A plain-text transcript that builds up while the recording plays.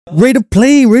Rate of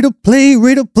play, rate of play,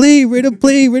 rate of play, rate of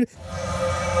play, rate of...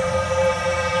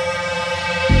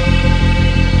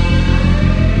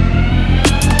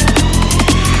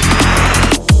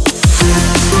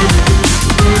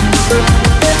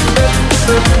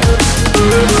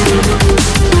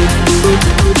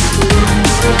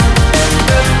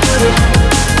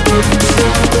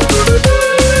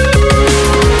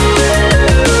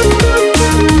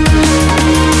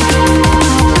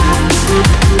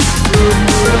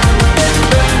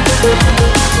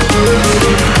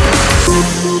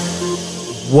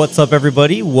 What's up,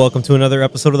 everybody? Welcome to another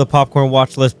episode of the Popcorn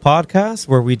Watch List podcast,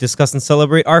 where we discuss and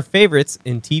celebrate our favorites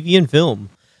in TV and film.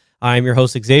 I'm your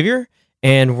host, Xavier,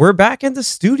 and we're back in the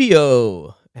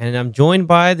studio. And I'm joined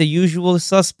by the usual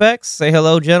suspects. Say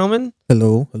hello, gentlemen.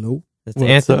 Hello, hello. What's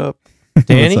Anthony, up?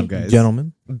 Danny, What's up, guys?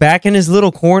 Gentlemen. back in his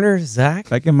little corner, Zach.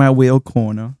 Back in my wheel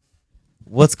corner.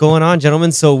 What's going on,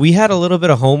 gentlemen? So we had a little bit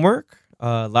of homework.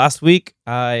 Last week,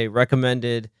 I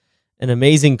recommended an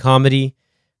amazing comedy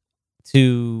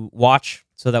to watch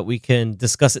so that we can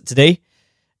discuss it today.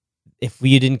 If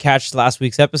we didn't catch last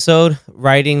week's episode,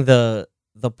 riding the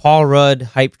Paul Rudd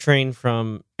hype train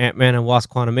from Ant-Man and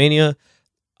Wasp: Quantumania,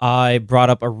 I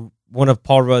brought up one of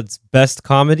Paul Rudd's best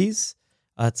comedies.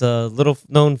 It's a little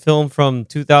known film from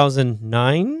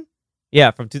 2009. Yeah,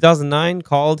 from 2009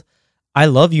 called I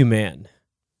Love You, Man.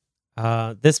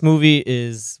 This movie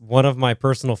is one of my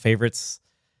personal favorites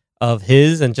of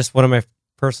his, and just one of my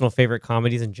personal favorite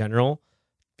comedies in general,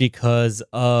 because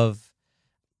of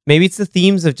maybe it's the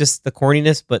themes of just the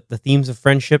corniness, but the themes of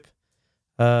friendship,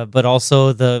 but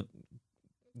also the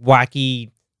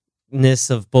wackiness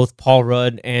of both Paul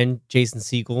Rudd and Jason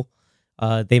Segel.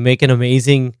 They make an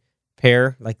amazing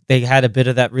pair. Like, they had a bit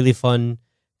of that really fun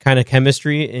kind of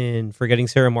chemistry in Forgetting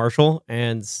Sarah Marshall,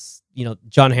 and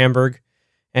John Hamburg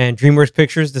and DreamWorks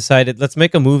Pictures decided, let's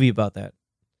make a movie about that.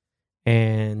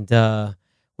 And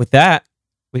with that,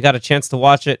 we got a chance to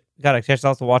watch it. We got a chance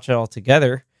to watch it all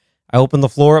together. I open the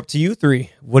floor up to you three.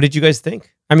 What did you guys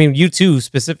think? I mean, you two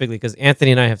specifically, because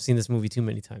Anthony and I have seen this movie too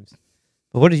many times.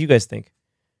 But what did you guys think?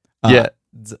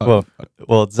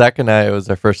 Well, Zach and I, it was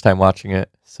our first time watching it,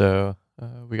 so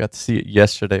we got to see it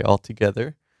yesterday all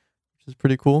together, which is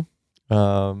pretty cool.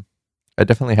 I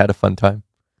definitely had a fun time.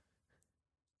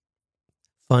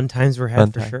 Fun times were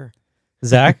had for sure.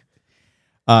 Zach?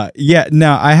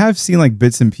 No, I have seen like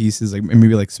bits and pieces, like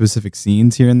maybe like specific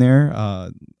scenes here and there,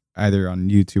 either on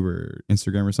YouTube or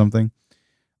Instagram or something.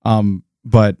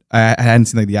 But I hadn't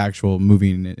seen like the actual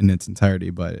movie in its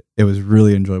entirety, but it was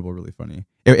really enjoyable, really funny.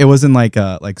 It wasn't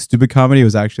like stupid comedy. It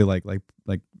was actually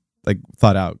like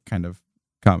thought out kind of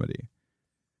comedy.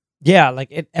 Yeah,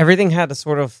 like everything had a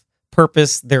sort of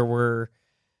purpose. There were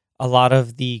a lot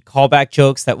of the callback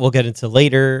jokes that we'll get into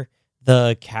later.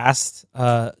 The cast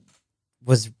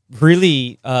was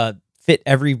really fit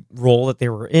every role that they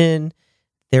were in.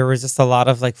 There was just a lot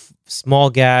of like small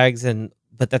gags,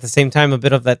 but at the same time a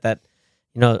bit of that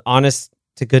honest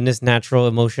to goodness natural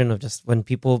emotion of just when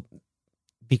people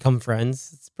become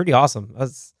friends. It's pretty awesome.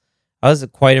 I was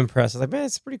quite impressed. I was like, man,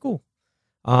 it's pretty cool.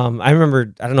 I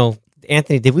remember, I don't know,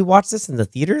 Anthony, did we watch this in the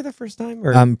theater the first time?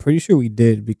 Or? I'm pretty sure we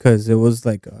did, because it was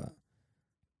like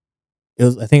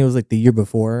I think it was like the year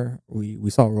before we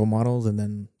saw Role Models, and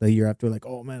then the year after, like,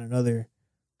 oh man, another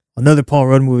Paul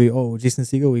Rudd movie. Oh, Jason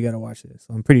Segel, we gotta watch this.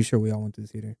 So I'm pretty sure we all went to the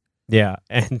theater. Yeah,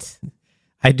 and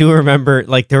I do remember,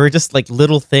 like, there were just like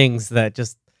little things that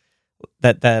just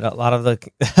that a lot of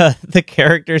the the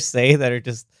characters say that are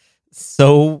just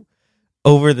so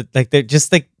over the, like, they're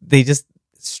just like they just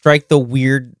strike the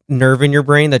weird nerve in your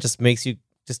brain that just makes you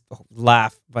just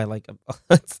laugh by like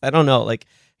I don't know, like,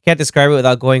 can't describe it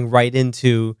without going right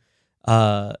into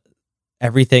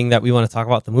everything that we want to talk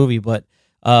about the movie. But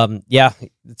yeah,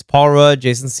 it's Paul Rudd,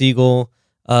 Jason Segel,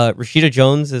 Rashida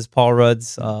Jones is Paul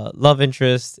Rudd's love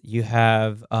interest. You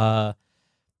have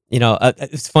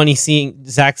it's funny seeing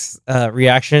Zach's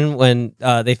reaction when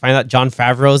they find out Jon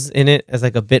Favreau's in it as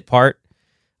like a bit part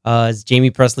as Jamie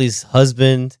Presley's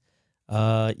husband. You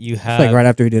have, it's like right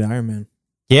after he did Iron Man.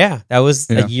 Yeah, that was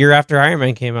a year after Iron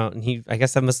Man came out, and I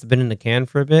guess that must have been in the can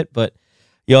for a bit. But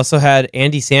you also had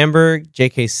Andy Samberg,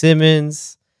 J.K.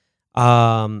 Simmons.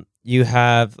 You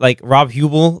have like Rob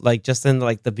Huebel, like just in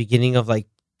like the beginning of like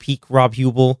peak Rob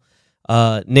Huebel.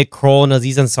 Nick Kroll and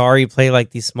Aziz Ansari play like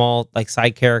these small like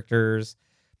side characters.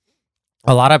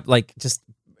 A lot of like just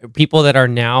people that are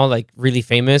now like really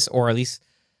famous, or at least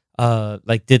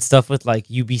like did stuff with like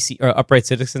UBC or Upright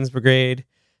Citizens Brigade.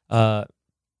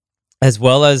 As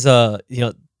well as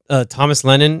Thomas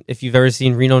Lennon, if you've ever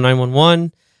seen Reno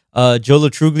 911, Joe Lo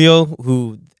Truglio,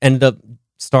 who ended up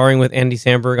starring with Andy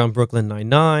Samberg on Brooklyn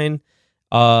Nine-Nine,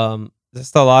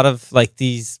 Just a lot of like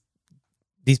these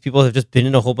people have just been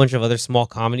in a whole bunch of other small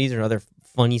comedies or other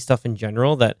funny stuff in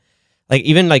general that like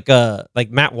even like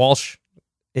Matt Walsh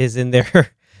is in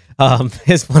there.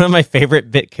 Is one of my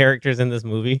favorite bit characters in this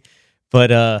movie.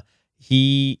 But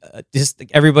he just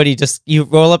like, everybody just you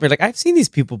roll up, you're like, I've seen these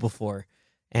people before.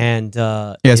 And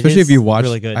Yeah, especially if is you watch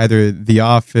really good. either The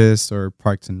Office or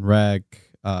Parks and Rec,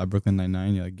 Brooklyn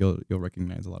Nine-Nine, you'll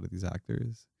recognize a lot of these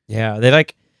actors. Yeah, they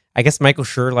like. I guess Michael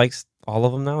Schur likes all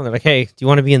of them now. And they're like, "Hey, do you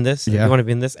want to be in this? Do Yeah. you want to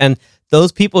be in this?" And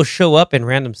those people show up in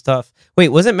random stuff. Wait,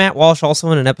 wasn't Matt Walsh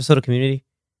also in an episode of Community?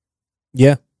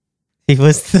 Yeah, He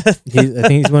was the. I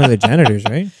think he's one of the janitors,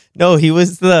 right? No, he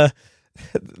was the.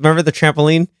 Remember the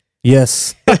trampoline?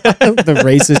 Yes, the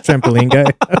racist trampoline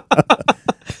guy.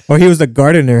 Or he was the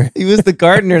gardener He was the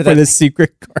gardener for that the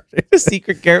secret garden. the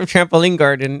secret trampoline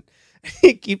garden.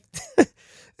 He keep.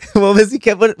 What was he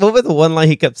kept? What was the one line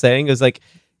he kept saying? It was like,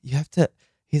 "You have to."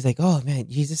 He's like, "Oh man,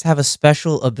 you just have a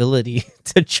special ability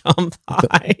to jump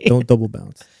high." Don't double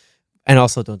bounce. And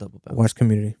also don't double bounce. Watch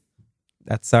Community.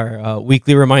 That's our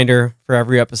weekly reminder for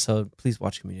every episode. Please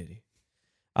watch Community.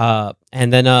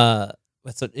 And then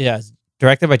it's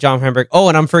directed by John Hamburg. Oh,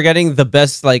 and I'm forgetting the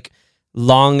best like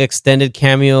long extended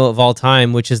cameo of all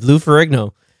time, which is Lou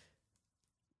Ferrigno.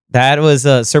 That was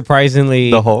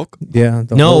surprisingly The Hulk. Yeah.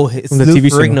 the no, whole- it's from the Lou TV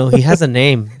show. Ferrigno. He has a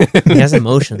name. He has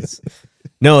emotions.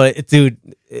 No, dude,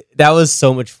 that was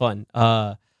so much fun.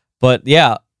 But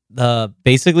yeah,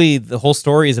 basically the whole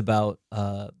story is about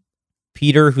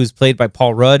Peter, who's played by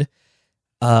Paul Rudd,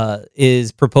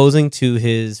 is proposing to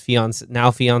his fiance,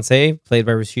 played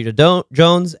by Rashida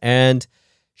Jones, and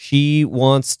she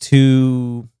wants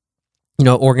to,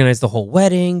 organize the whole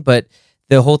wedding, but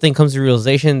the whole thing comes to the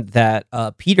realization that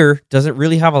Peter doesn't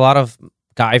really have a lot of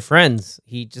guy friends.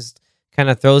 He just kind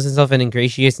of throws himself and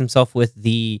ingratiates himself with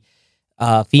the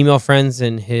female friends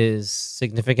in his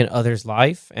significant other's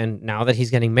life. And now that he's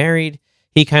getting married,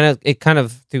 it kind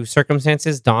of through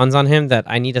circumstances dawns on him that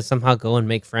I need to somehow go and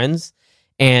make friends.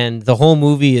 And the whole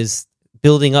movie is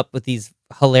building up with these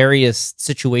hilarious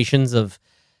situations of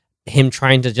him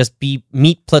trying to just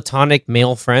meet platonic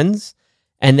male friends.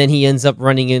 And then he ends up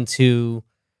running into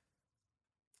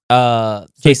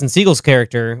Jason Segel's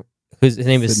character, his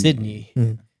name is Sydney.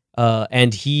 Mhm.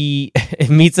 And he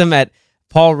meets him at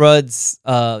Paul Rudd's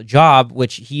job,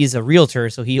 which he's a realtor.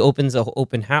 So he opens a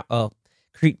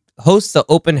hosts an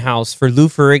open house for Lou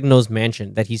Ferrigno's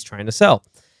mansion that he's trying to sell.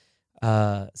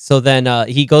 So then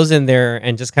he goes in there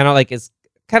and just kind of like is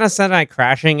kind of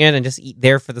semi-crashing it and just eat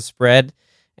there for the spread.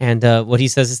 And what he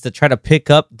says is to try to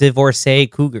pick up divorcee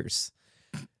cougars.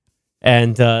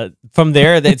 And from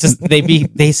there,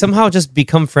 they somehow just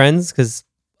become friends because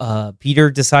Peter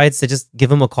decides to just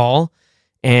give him a call,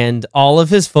 and all of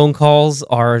his phone calls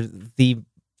are the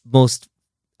most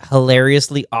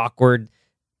hilariously awkward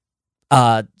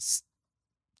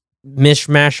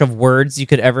mishmash of words you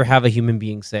could ever have a human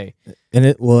being say. And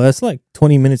that's like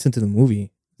 20 minutes into the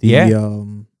movie.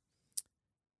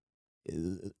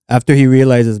 After he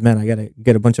realizes, man, I gotta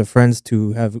get a bunch of friends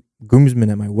to have groomsmen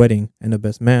at my wedding and the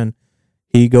best man,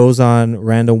 he goes on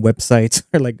random websites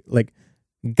or like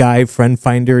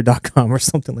guyfriendfinder.com or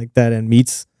something like that and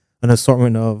meets an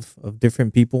assortment of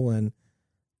different people. And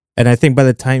I think by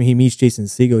the time he meets Jason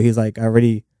Segel, he's like, I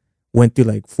already went through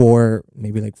like 4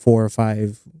 or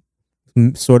 5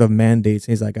 sort of mandates.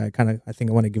 He's like, I think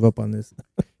I want to give up on this.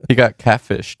 He got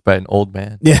catfished by an old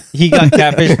man. Yeah. He got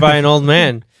catfished by an old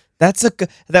man.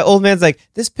 That old man's like,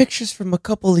 this picture's from a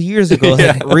couple of years ago.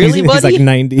 Yeah. Like, really, He's buddy? like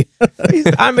 90.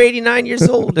 I'm 89 years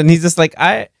old, and he's just like,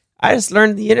 I just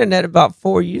learned the internet about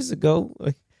 4 years ago.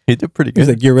 Like, He did pretty He's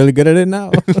good. like, you're really good at it now.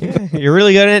 yeah, you're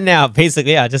really good at it now.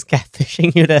 Basically, yeah, just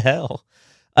catfishing you to hell.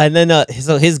 And then,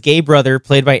 so his gay brother,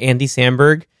 played by Andy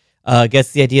Samberg,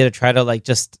 gets the idea to try to like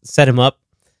just set him up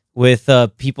with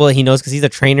people that he knows because he's a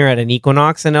trainer at an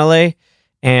Equinox in LA,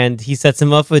 and he sets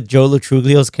him up with Joe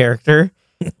Latruglio's character.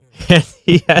 And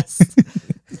he has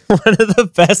one of the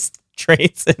best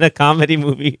traits in a comedy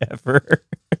movie ever.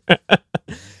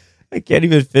 I can't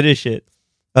even finish it.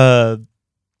 I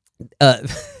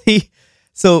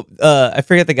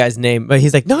forget the guy's name, but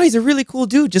he's like, no, he's a really cool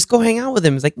dude. Just go hang out with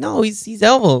him. He's like, no, he's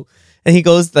Elmo. And he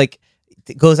goes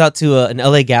out to an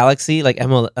LA Galaxy like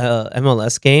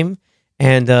MLS game,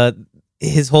 and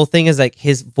his whole thing is like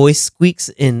his voice squeaks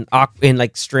in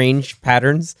like strange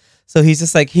patterns. So he's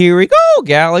just like, here we go,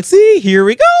 Galaxy, here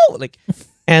we go. Like,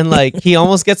 and like he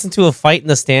almost gets into a fight in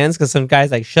the stands because some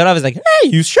guy's like, shut up. He's like, hey,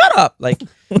 you shut up. Like,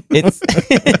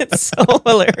 it's so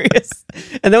hilarious.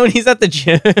 And then when he's at the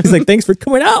gym, He's like, thanks for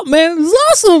coming out, man. It was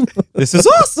awesome. this is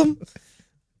awesome.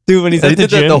 Dude, when he's He at the did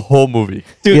that gym, the whole movie.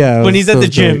 dude, Yeah, it when was he's at so the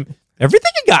gym,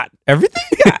 everything you got, everything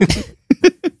you got.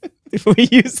 We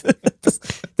use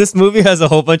this movie has a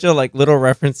whole bunch of like little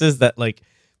references that like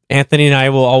Anthony and I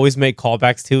will always make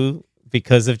callbacks to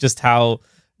because of just how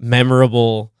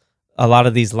memorable a lot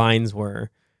of these lines were.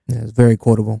 Yeah, it's very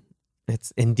quotable.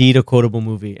 It's indeed a quotable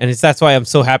movie, and that's why I'm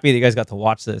so happy that you guys got to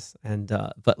watch this. And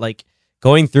but like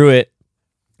going through it,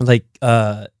 like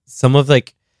some of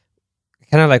like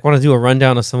kind of like want to do a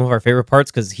rundown of some of our favorite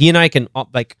parts because he and I can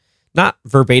like not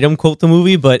verbatim quote the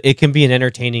movie, but it can be an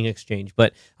entertaining exchange.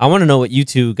 But I want to know what you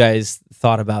two guys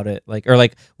thought about it, like or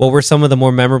like what were some of the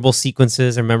more memorable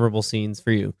sequences or memorable scenes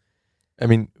for you? I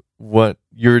mean, what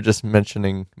you were just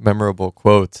mentioning, memorable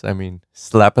quotes. I mean,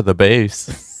 slap of the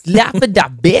bass. Slap of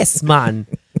the best, man.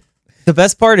 The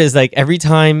best part is like every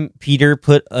time Peter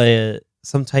put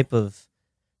some type of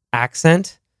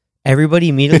accent, everybody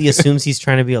immediately assumes he's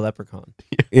trying to be a leprechaun.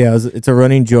 Yeah, it's a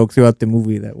running joke throughout the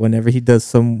movie that whenever he does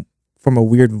some from a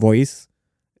weird voice,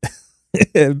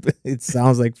 it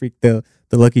sounds like the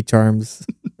Lucky Charms.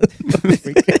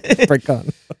 Freak on.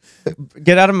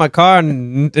 Get out of my car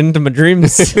and into my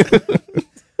dreams.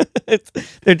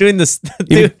 They're doing this.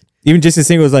 Dude, Even Jason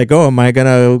Segel was like, "Oh, am I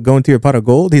gonna go into your pot of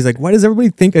gold?" He's like, "Why does everybody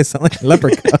think I sound like a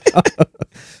leprechaun?"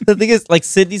 the thing is, like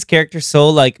Sydney's character's so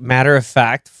like matter of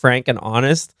fact, frank, and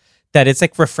honest that it's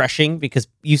like refreshing because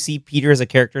you see Peter as a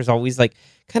character is always like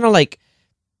kind of like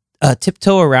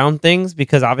tiptoe around things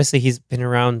because obviously he's been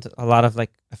around a lot of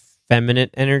like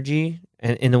effeminate energy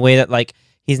and in a way that like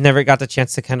he's never got the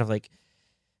chance to kind of like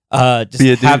just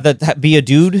Be a have be a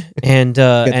dude and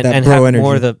that and bro have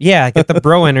more energy. of the get the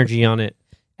bro energy on it.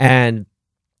 And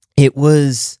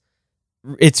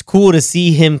it's cool to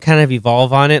see him kind of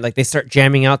evolve on it. Like they start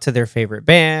jamming out to their favorite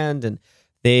band and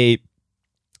they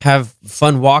have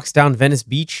fun walks down Venice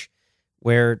Beach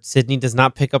where Sydney does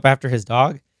not pick up after his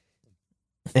dog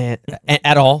and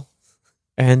at all.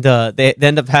 And they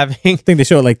end up having I think they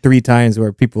show it like 3 times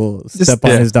where people step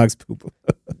on yeah. his dog's poop.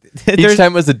 Each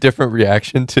time was a different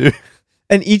reaction too.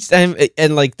 and each time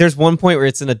and like there's one point where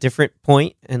it's in a different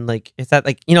point and like it's at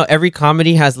like every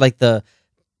comedy has like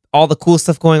all the cool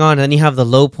stuff going on and then you have the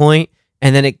low point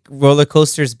and then it roller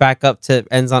coasters back up to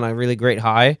ends on a really great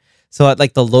high. So at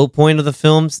like the low point of the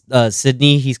films,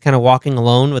 Sydney, he's kind of walking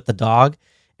alone with the dog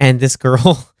and this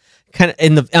girl kind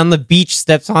of on the beach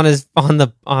steps on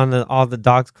all the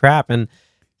dog's crap and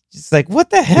just like what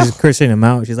the hell. She's cursing him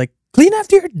out. She's like, "Clean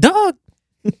after your dog."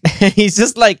 And he's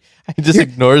just like He just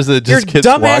ignores it. your Just keeps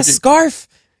dumbass walking. scarf,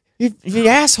 you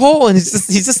asshole, and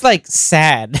he's just like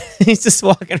sad. He's just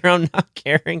walking around not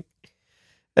caring.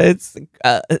 It's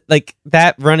like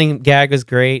that running gag was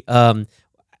great. I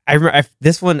remember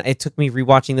this one. It took me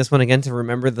rewatching this one again to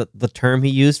remember the term he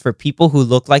used for people who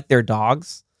look like their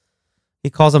dogs. He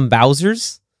calls them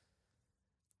Bowsers.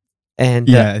 And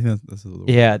Yeah, I think that's the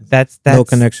word. that's No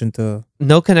connection to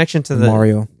no connection to the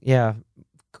Mario. yeah,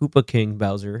 Koopa King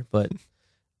Bowser, but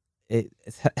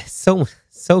it's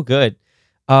so good.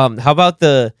 How about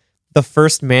the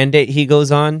first mandate he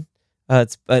goes on?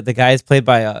 It's the guy is played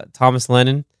by Thomas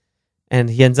Lennon, and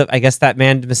he ends up. I guess that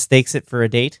man mistakes it for a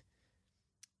date.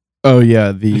 Oh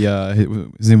yeah,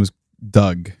 his name was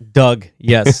Doug. Doug,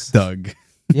 yes, Doug.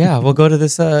 yeah. We'll go to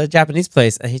this Japanese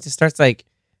place, and he just starts like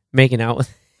making out with.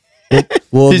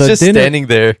 Well, He's the just dinner. standing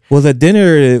there. Well, the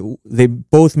dinner, they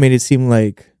both made it seem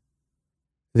like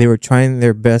they were trying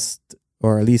their best,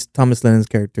 or at least Thomas Lennon's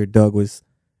character, Doug, was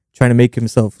trying to make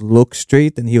himself look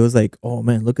straight. And he was like, "Oh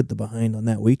man, look at the behind on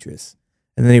that waitress."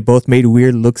 And then they both made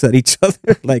weird looks at each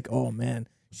other, like, "Oh man,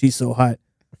 she's so hot."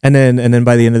 And then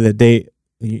by the end of the date,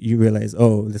 you realize,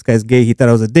 oh, this guy's gay. He thought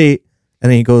it was a date. And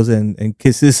then he goes and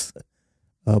kisses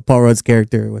Paul Rudd's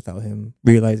character without him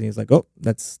realizing. He's like, "Oh,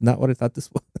 that's not what I thought this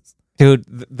was." Dude,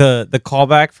 the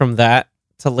callback from that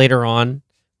to later on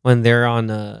when they're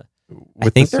on I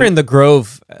think they're in the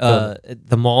Grove,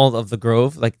 the mall of the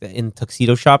Grove, like in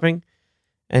tuxedo shopping,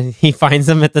 and he finds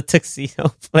them at the tuxedo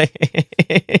place.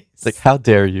 It's like, how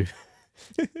dare you?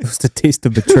 It was the taste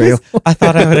of betrayal. I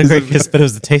thought I would have great kiss, but it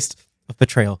was the taste of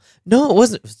betrayal. No, it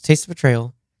wasn't. It was the taste of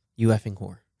betrayal. You effing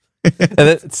whore. And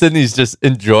then Sydney's just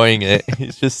enjoying it.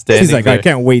 He's just standing He's like, there. "I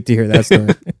can't wait to hear that story."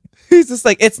 He's just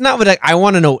like, it's not what I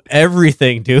want to know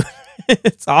everything, dude.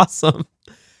 It's awesome.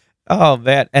 Oh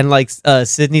man, and like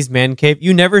Sydney's man cave.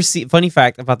 You never see. Funny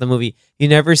fact about the movie: you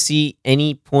never see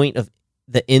any point of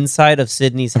the inside of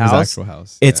Sydney's From his house. actual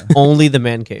house. It's yeah. only the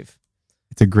man cave,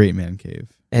 It's a great man cave.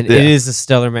 and Yeah. it is a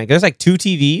stellar man. There's like 2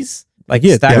 TVs, like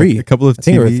Yeah, stacked. three. A couple of I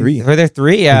think there were TVs. 3. Were there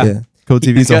 3? Yeah. Couple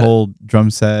He's TVs, a got- whole drum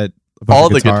set, a bunch All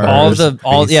of the guitars. guitars,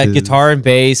 All basses. guitar and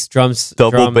bass, drums,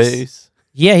 Double drums. bass.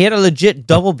 Yeah, he had a legit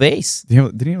double bass.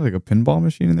 Did he have like a pinball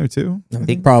machine in there too? I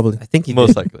think- probably. I think he Most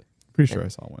did. likely. Pretty sure I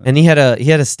saw one. And he had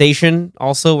a station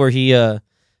also where he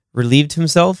relieved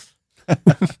himself.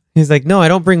 He's like, no, I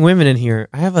don't bring women in here.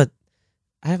 I have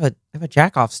a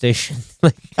jack off station.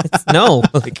 Like, no,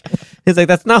 like he's like,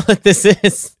 that's not what this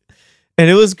is. And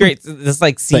it was great. It's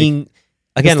like seeing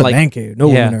again, It's the like, man cave. No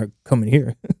yeah. women are coming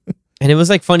here. and it was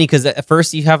like funny because at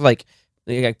first you have like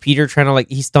Peter trying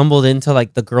to he stumbled into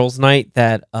like the girls' night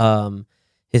that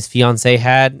his fiance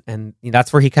had, and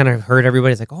that's where he kind of heard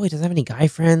everybody's like, oh, he doesn't have any guy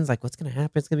friends. Like, what's gonna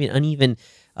happen? It's gonna be an uneven,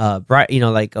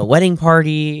 like a wedding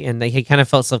party, and he kind of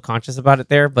felt subconscious about it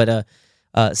there, but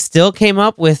still came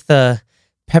up with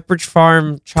Pepperidge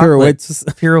Farm chocolate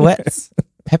pirouettes,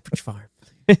 Pepperidge Farm.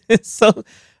 So,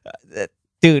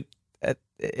 dude,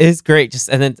 it's great. Just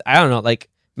and then I don't know, like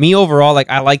me overall, like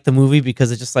I like the movie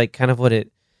because it's just like kind of what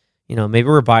it. Maybe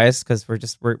we're biased because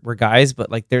we're guys,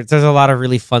 but like there's a lot of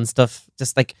really fun stuff,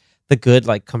 just like the good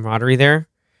like camaraderie there.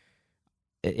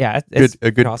 Yeah, it's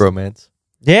A good awesome. bromance.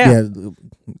 Yeah,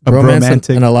 A romance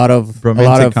romantic- and a lot of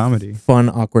comedy. fun,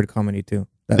 awkward comedy too.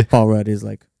 That Paul Rudd is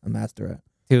like a master at.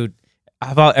 dude.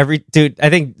 How about I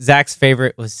think Zach's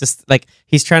favorite was just like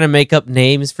he's trying to make up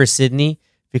names for Sydney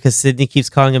because Sydney keeps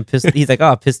calling him Pistol. He's like,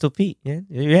 oh, Pistol Pete.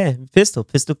 Yeah, Pistol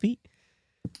Pete.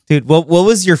 Dude, what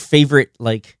was your favorite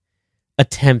like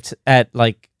attempt at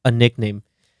like a nickname?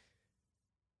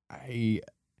 I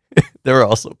They were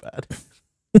also bad.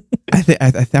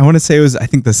 I want to say it was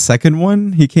the second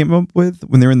one he came up with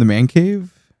when they were in the man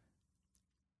cave.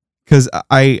 Because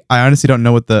I honestly don't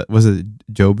know was it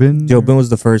Jobin? Jobin was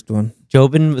the first one.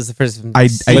 Jobin was the first. I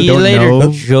See you don't later, know.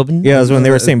 Jobin. Yeah, it was when they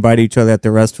were saying bye to each other at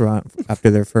the restaurant after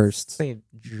their first Saying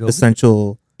Jobin.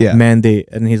 essential Yeah. mandate.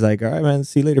 And he's like, all right, man,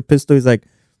 see you later, Pistol. He's like,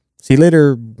 see you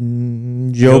later,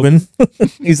 Jobin.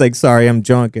 He's like, sorry, I'm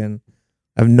drunk and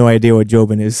I have no idea what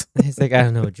Jobin is. He's like, I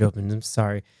don't know what Jobin. I'm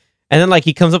sorry. And then like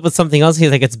he comes up with something else.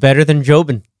 He's like, it's better than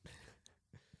Jobin.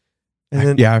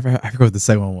 And then, I forgot what the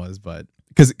second one was, but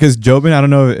because Jobin, I don't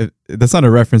know if that's not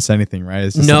a reference to anything, right?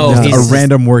 It's just No, just he's a just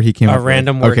random word he came up a with.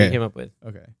 random word Okay. he came up with.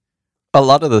 Okay. A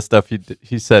lot of the stuff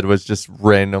he said was just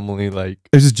randomly like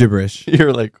It was just gibberish.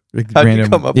 you're like, Like, how'd you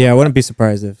come up? Yeah, I wouldn't be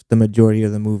surprised if the majority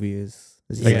of the movie is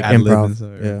just like like ad lib improv. and stuff.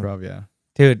 Yeah. Improv, yeah.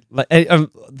 Dude, like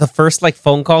the first like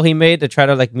phone call he made to try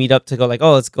to like meet up to go like,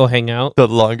 oh, let's go hang out. The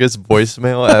longest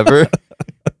voicemail ever.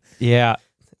 Yeah,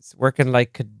 it's working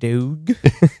like a dog.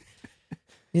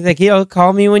 He's like, yo,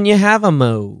 call me when you have a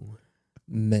mo.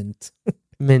 Mint.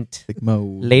 Mint. Like Mo.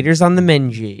 Later's on the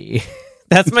Menji.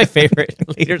 That's my favorite.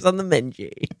 Later's on the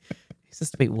Menji. He says,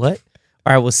 wait, what?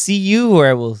 Or I will see you, or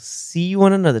I will see you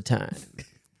on another time.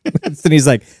 And he's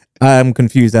like, I'm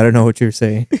confused. I don't know what you're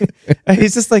saying. And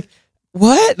he's just like,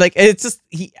 what? Like, it's just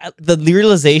the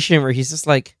realization where he's just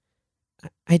like,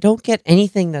 I don't get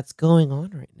anything that's going on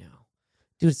right now.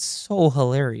 Dude, it's so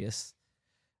hilarious.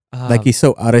 Like he's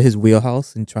so out of his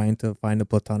wheelhouse and trying to find a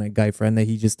platonic guy friend that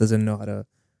he just doesn't know how to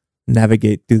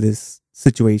navigate through this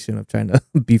situation of trying to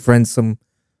befriend some,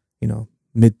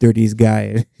 mid-30s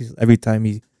guy. Every time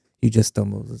he just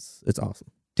stumbles. It's awesome.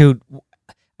 Dude,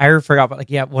 I forgot,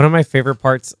 but one of my favorite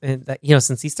parts, and that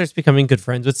since he starts becoming good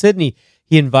friends with Sydney,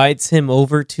 he invites him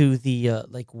over to the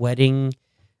wedding.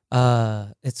 They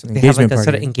have Engagement like a sort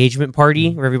of party. engagement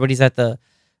party where everybody's at the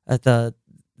that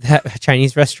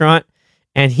Chinese restaurant,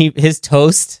 and his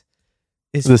toast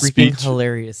is The freaking speech?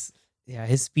 hilarious. Yeah,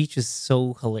 his speech is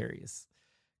so hilarious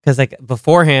because like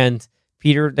beforehand,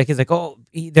 Peter he's like,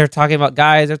 they're talking about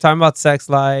guys, they're talking about sex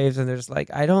lives, and they're just like,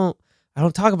 I don't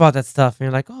talk about that stuff. And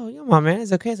you're like, oh, come on, man,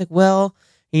 it's okay. It's like, well,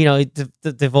 he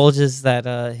divulges that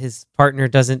his partner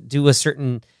doesn't do a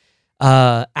certain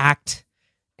act,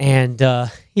 and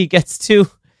he gets to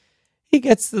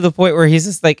the point where he's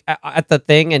just like at the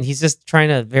thing, and he's just trying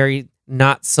to very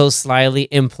not so slyly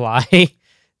imply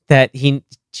that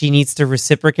she needs to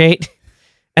reciprocate.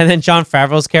 And then Jon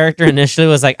Favreau's character initially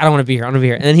was like, I don't want to be here. I want to be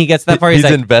here. And then he gets to that part. He's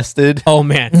like, invested. oh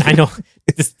man, I know.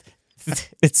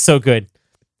 It's so good.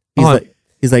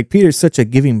 He's like, Peter's such a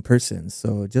giving person,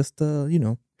 so just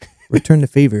return the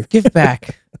favor. Give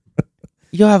back.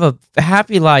 You'll have a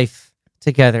happy life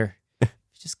together.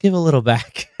 Just give a little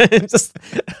back.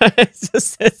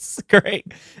 it's great.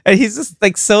 And he's just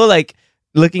like so like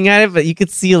looking at it, but you could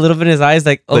see a little bit in his eyes,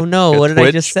 like, oh Like no, a what did I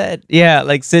twitch? just said? Yeah,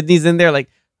 like Sydney's in there, like,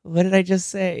 what did I just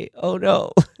say? Oh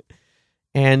no.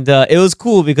 And it was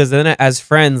cool because then as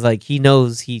friends, like he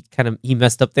knows he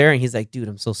messed up there, and he's like, dude,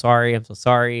 I'm so sorry. And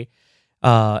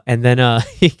then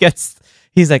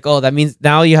he's like, oh, that means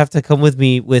now you have to come with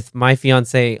me with my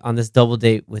fiance on this double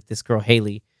date with this girl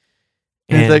Haley.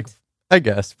 And he's like, I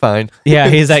guess fine. Yeah,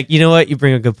 he's like, you know what? You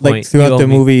bring a good point. Like throughout You the owe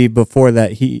me. movie before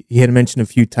that, he had mentioned a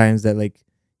few times that like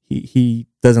he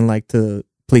doesn't like to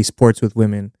play sports with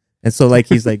women, and so like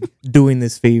he's like doing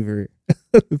this favor.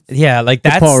 Yeah, like to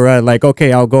that's Paul Rudd, like,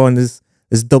 okay, I'll go on this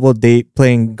double date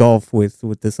playing golf with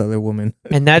this other woman.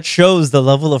 and that shows the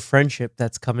level of friendship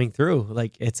that's coming through.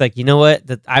 Like it's like, you know what?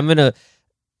 That I'm gonna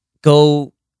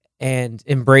go and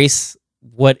embrace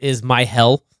what is my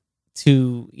hell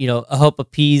to, help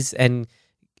appease and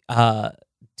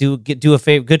do a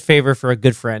good favor for a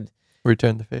good friend.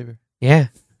 Return the favor. Yeah,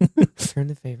 return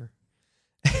the favor.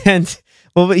 And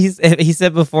well, but he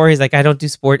said before, he's like, I don't do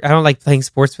sport. I don't like playing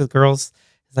sports with girls.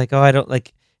 He's like, oh, I don't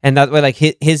like, and that way, like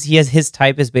he has his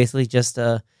type is basically just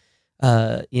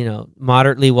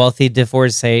moderately wealthy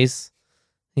divorcees.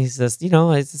 He says,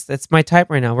 it's my type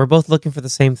right now. We're both looking for the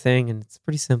same thing, and it's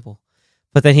pretty simple.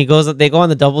 But then they go on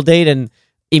the double date, and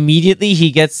immediately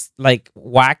he gets like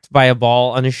whacked by a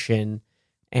ball on his shin,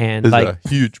 and It's like, a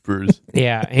huge bruise.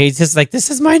 yeah, he's just like, this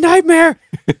is my nightmare.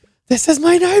 This is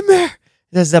my nightmare.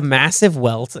 There's a massive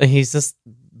welt, and he's just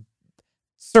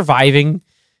surviving.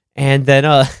 And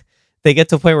then they get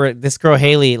to a point where this girl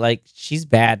Haley, like, she's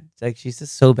bad. Like, she's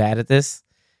just so bad at this.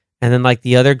 And then like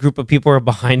the other group of people are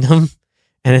behind him,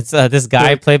 and it's this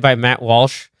guy played by Matt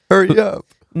Walsh. Hurry up.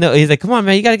 No, he's like, come on,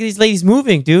 man, you gotta get these ladies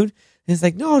moving, dude. And he's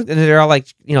like, no, and they're all like,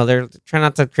 they're trying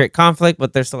not to create conflict,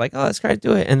 but they're still like, oh, let's try to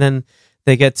do it. And then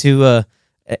they get to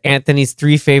Anthony's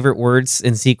 3 favorite words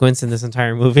in sequence in this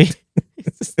entire movie.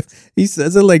 He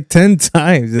says it like 10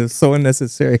 times. It's so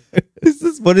unnecessary.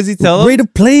 What does he tell him? Rate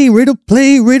of play, rate of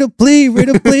play, rate of play, rate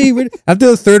of play. After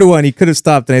the third one, he could have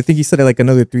stopped, and I think he said it like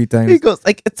another 3 He times. goes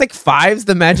like, it's like 5's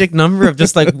the magic number of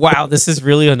just like, wow, this is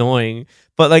really annoying.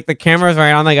 But like the camera's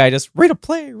right on the guy, just rate of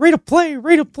play, rate of play,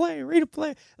 rate of play, rate of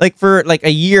play. Like for like a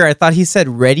year, I thought he said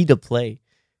ready to play.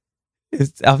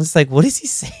 I was like, what is he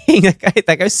saying?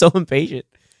 That guy's so impatient.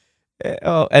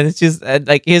 Oh, and it's just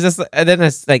like he's just, and then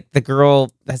it's like the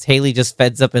girl that's Haley just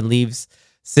feds up and leaves.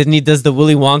 Sydney does the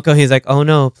Willy Wonka. He's like, oh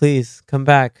no, please come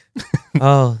back.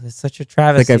 Oh, it's such a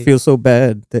travesty. Like, I feel so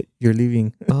bad that you're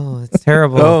leaving. Oh, it's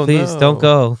terrible. Oh, Please no. don't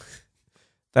go.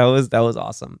 That was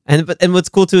awesome. And what's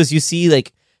cool too is you see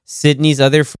like Sydney's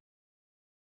other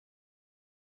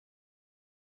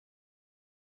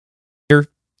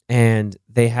and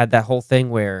they had that whole thing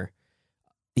where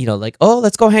like, oh,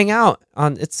 let's go hang out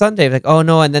on it's Sunday. Like, oh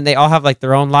no, and then they all have like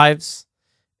their own lives,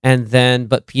 and then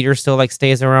but Peter still like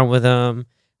stays around with them,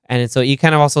 and so you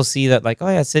kind of also see that like, oh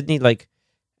yeah, Sydney like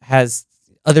has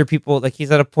other people, like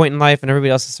he's at a point in life and everybody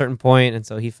else at a certain point, and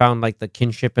so he found like the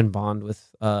kinship and bond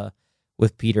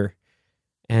with Peter,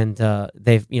 and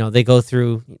they go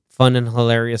through fun and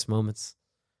hilarious moments.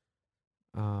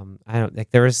 I don't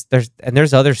like there's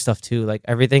other stuff too, like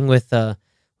everything with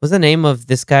what's the name of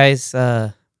this guy's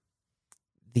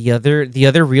the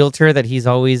other realtor that he's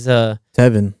always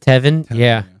Tevin?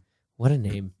 Yeah. What a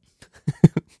name.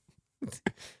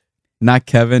 Not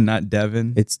Kevin, not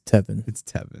Devin. It's Tevin. It's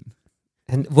Tevin.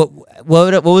 And what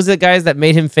was it, guys, that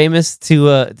made him famous to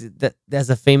that as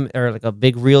a or like a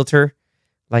big realtor,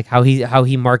 like how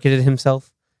he marketed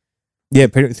himself? Yeah,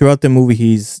 throughout the movie,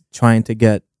 he's trying to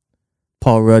get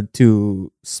Paul Rudd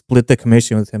to split the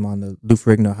commission with him on the Lou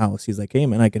Ferrigno house. He's like, hey,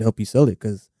 man, I could help you sell it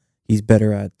because he's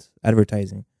better at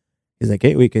advertising. He's like,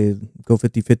 hey, we could go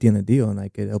 50-50 in the deal and I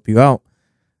could help you out.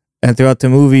 And throughout the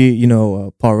movie,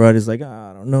 Paul Rudd is like,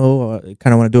 I don't know. I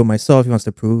kind of want to do it myself. He wants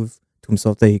to prove to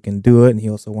himself that he can do it. And he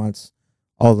also wants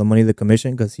all the money of the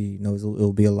commission because he knows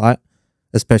it'll be a lot,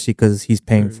 especially because he's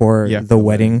paying for the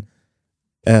wedding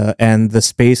and the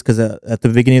space. Because at the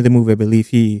beginning of the movie, I believe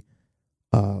he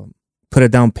put a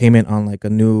down payment on like a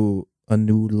new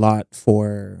lot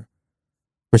for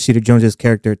Rashida Jones's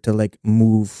character to like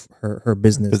move her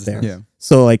business there. Yeah.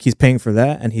 So like he's paying for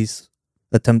that, and he's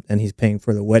paying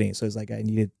for the wedding. So it's like I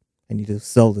need to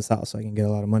sell this house so I can get a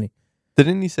lot of money.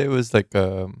 Didn't he say it was like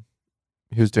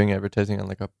he was doing advertising on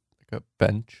like a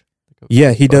bench?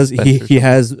 Yeah, he does. bench or He something?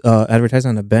 has advertised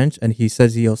on a bench, and he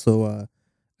says he also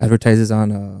advertises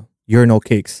on urinal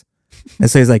cakes.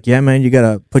 And so he's like, yeah, man, you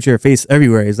gotta put your face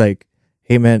everywhere. He's like,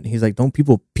 hey, man, he's like, don't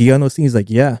people pee on those things? He's like,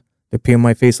 yeah, they're peeing on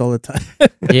my face all the time.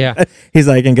 Yeah. He's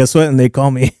like, and guess what? And they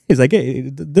call me. He's like, hey,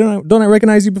 don't I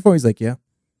recognize you before? He's like, yeah,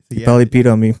 you probably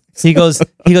peed on me. So he goes,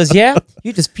 yeah,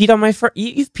 you just peed on my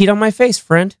you've peed on my face,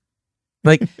 friend.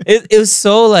 Like it was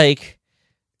so like,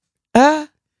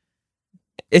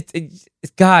 it's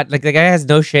God, like the guy has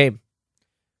no shame.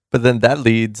 But then that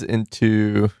leads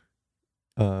into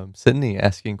Sydney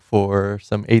asking for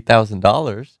some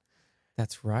 $8,000,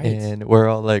 That's right. and we're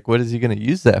all like, "What is he going to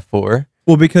use that for?"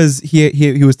 Well, because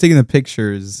he was taking the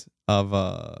pictures of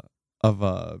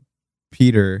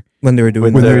Peter when they were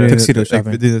doing When the they're- tuxedo like,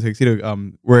 shopping. doing the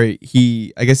tuxedo, where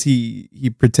I guess he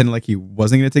pretended like he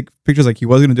wasn't gonna take pictures, like he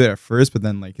was gonna do it at first, but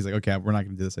then like he's like, okay, we're not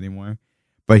gonna do this anymore.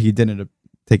 But he did end up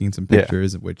taking some Yeah.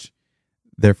 pictures, of which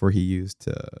therefore he used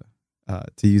to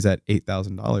use that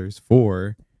 $8,000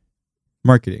 for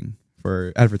marketing,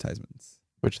 for advertisements.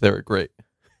 which they were great.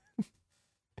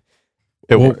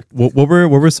 It What, worked. what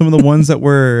were some of the ones that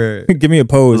were? Give me a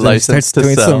pose. And he License starts to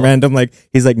doing sell. some random like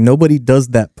he's like nobody does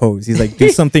that pose. He's like do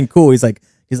something cool. He's like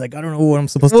I don't know what I'm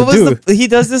supposed What to do. was he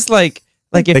does this like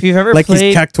if you've ever like played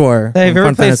he's Cactuar. have you in ever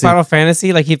Final played Fantasy. Final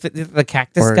Fantasy? Like the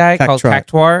cactus Or guy called Cactuar.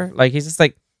 Cactuar. Like he's just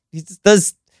like he just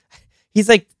does. He's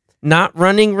like not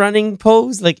running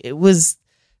pose. Like it was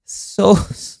so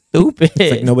stupid.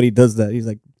 It's like nobody does that. He's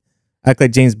like act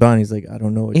like James Bond. He's like I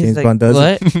don't know what He's James like, Bond does.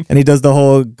 What? And he does the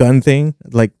whole gun thing,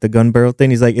 like the gun barrel thing.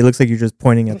 He's like it looks like you're just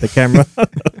pointing at the camera.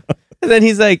 And then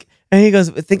he's like, and he goes,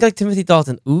 think like Timothy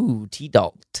Dalton. Ooh, T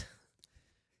Dalt.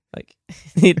 Like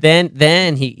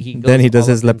then he goes then he does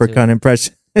all his up into leprechaun it.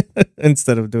 impression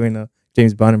instead of doing a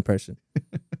James Bond impression.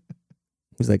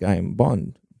 He's like I am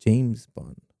Bond, James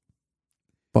Bond.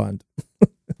 Bond.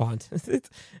 Bond.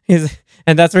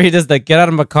 And that's where he does the get out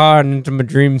of my car and into my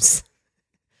dreams.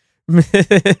 What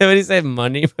do you say?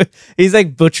 Money. He's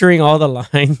like butchering all the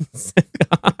lines.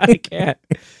 I can't.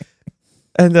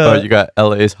 And Oh, you got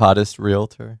LA's hottest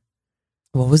realtor.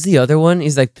 what was the other one?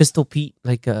 He's like Pistol Pete.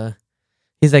 Like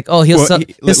he's like, oh, he'll Well, sell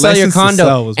your License to condo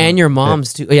Sell was and one. your Yeah.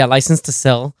 mom's too. Yeah, license to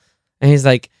sell. And he's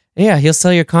like, yeah, he'll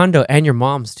sell your condo and your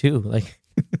mom's too. Like,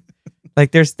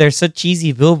 like there's such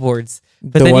cheesy billboards.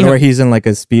 But the then one you where have- he's in like a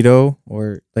speedo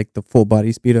or like the full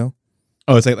body speedo.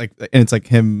 Oh, it's like and it's like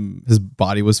his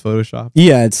body was photoshopped,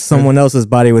 Yeah, it's someone else's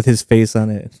body with his face on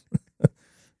it.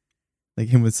 like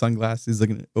him with sunglasses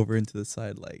looking over into the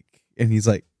side, like, and he's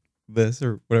like this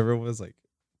or whatever it was, like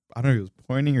I don't know, he was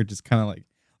pointing or just kind of like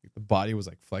the body was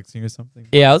like flexing or something.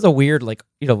 Yeah, it was a weird like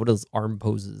what are those arm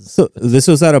poses. So this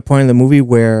was at a point in the movie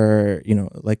where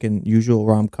like in usual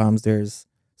rom-coms, there's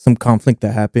some conflict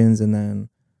that happens, and then,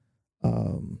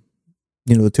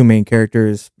 the two main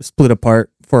characters split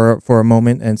apart for a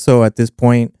moment. And so at this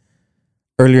point,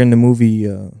 earlier in the movie,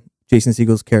 Jason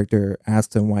Segel's character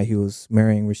asked him why he was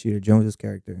marrying Rashida Jones's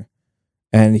character,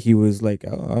 and he was like,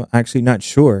 actually not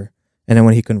sure. And then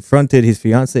when he confronted his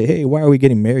fiance, hey, why are we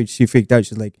getting married? She freaked out.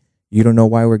 She's like, you don't know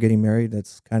why we're getting married?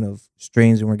 That's kind of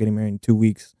strange, and we're getting married in 2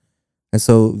 weeks. And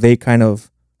so they kind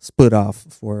of split off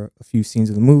for a few scenes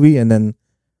of the movie. And then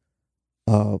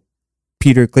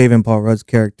Peter Clavin, Paul Rudd's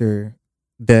character,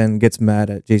 then gets mad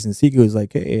at Jason Segel. He's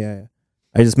like, hey,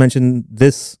 I just mentioned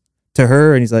this to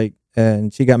her. And he's like,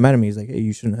 and she got mad at me. He's like, hey,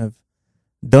 you shouldn't have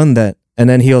done that. And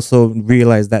then he also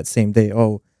realized that same day,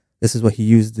 oh, this is what he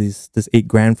used this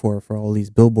 $8,000 for all these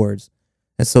billboards.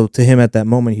 And so to him at that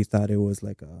moment, he thought it was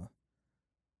like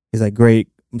he's like, great.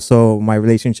 So my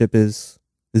relationship is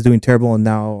doing terrible, and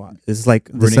now it's like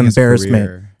this Ruining his embarrassment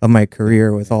career. of my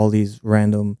career with all these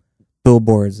random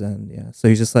billboards. And yeah, so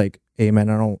he's just like, hey man,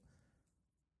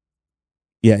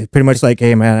 pretty much like,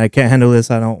 hey man, I can't handle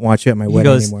this. I don't want you at my He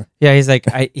wedding goes, anymore. Yeah, he's like,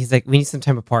 we need some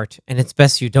time apart, and it's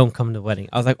best you don't come to the wedding.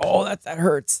 I was like, oh, that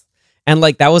hurts. And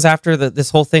like that was after this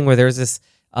whole thing where there's this,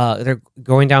 they're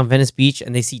going down Venice Beach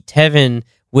and they see Tevin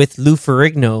with Lou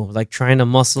Ferrigno like trying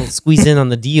to squeeze in on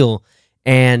the deal,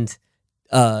 and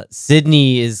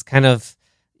Sydney is kind of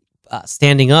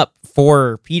standing up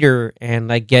for Peter and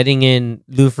like getting in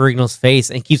Lou Ferrigno's face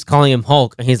and keeps calling him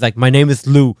Hulk, and he's like, my name is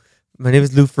Lou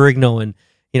Ferrigno, and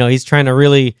he's trying to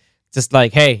really just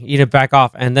like, hey, you need to back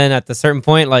off. And then at the certain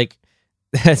point, like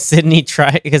Sydney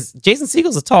because Jason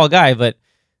Segel's a tall guy, but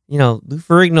Lou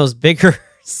Ferrigno's bigger,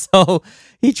 so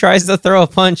he tries to throw a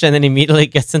punch and then immediately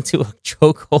gets into a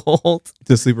chokehold.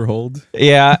 To sleeper hold.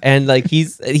 Yeah, and like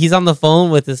he's on the phone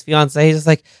with his fiance. He's just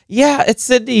like, yeah, it's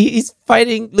Sydney. He's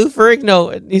fighting Lou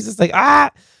Ferrigno, and he's just like,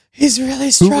 he's really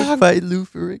Who strong. would fight Lou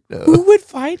Ferrigno? Who would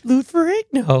fight Lou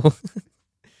Ferrigno?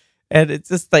 And it's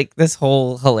just like this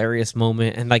whole hilarious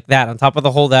moment, and like that on top of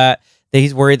the whole that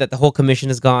he's worried that the whole commission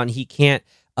is gone. He can't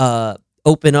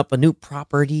open up a new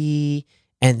property,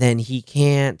 and then he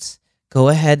can't go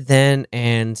ahead then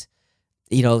and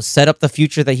set up the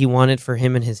future that he wanted for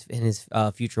him and his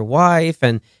future wife.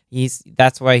 And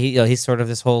that's why he's sort of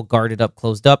this whole guarded up,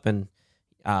 closed up, and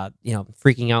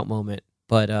freaking out moment.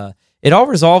 But it all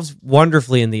resolves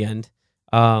wonderfully in the end.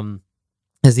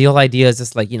 As the whole idea is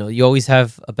just like, you always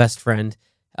have a best friend.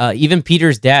 Even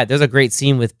Peter's dad, there's a great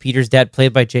scene with Peter's dad,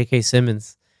 played by J.K.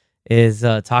 Simmons, is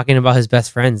talking about his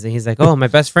best friends. And he's like, oh, my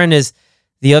best friend is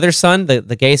the other son,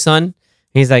 the gay son.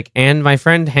 And he's like, and my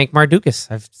friend Hank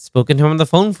Mardukas. I've spoken to him on the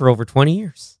phone for over 20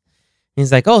 years.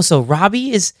 he's like, oh, so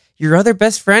Robbie is your other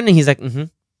best friend? And he's like, mm-hmm.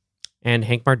 And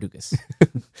Hank Mardukas.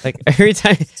 Like every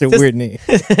time. It's a weird name.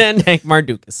 And Hank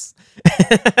Mardukas.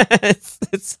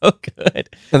 it's so good.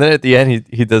 And then at the end,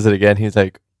 he does it again. He's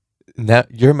like, now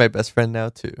you're my best friend now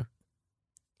too.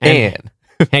 And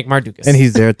Hank Mardukas. And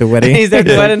he's there at the wedding. He's there at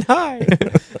the wedding.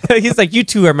 Hi. He's like, you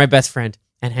two are my best friend.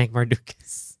 And Hank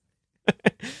Mardukas.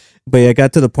 But yeah, it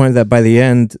got to the point that by the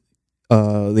end,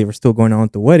 they were still going on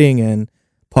with the wedding, and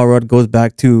Paul Rudd goes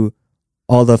back to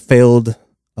all the failed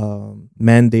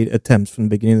mandate attempts from the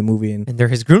beginning of the movie, and And they're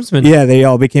his groomsmen. yeah, they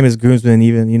all became his groomsmen.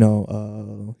 Even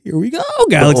here we go,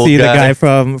 Galaxy, the guy. guy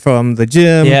from the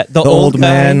gym, Yeah, the old guy.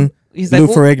 man, He's Lou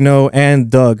like, Ferrigno, and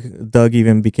Doug. Doug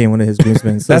even became one of his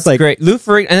groomsmen. So that's that's like great. Lou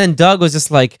Ferrigno, and then Doug was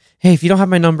just like, hey, if you don't have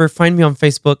my number, find me on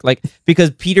Facebook. Like,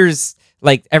 because Peter's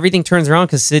like, everything turns around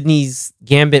because Sydney's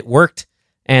gambit worked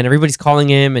and everybody's calling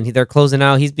him and they're closing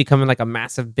out. He's becoming like a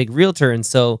massive big realtor. And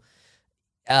so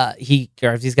he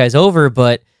drives these guys over.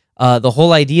 But the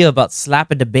whole idea about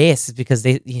slapping the bass is because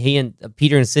he and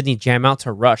Peter and Sydney jam out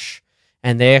to Rush,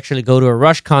 and they actually go to a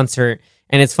Rush concert.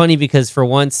 And it's funny because for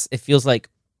once it feels like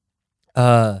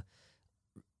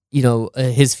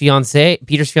his fiance,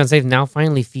 Peter's fiance, now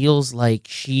finally feels like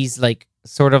she's like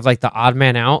sort of like the odd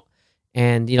man out,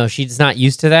 and she's not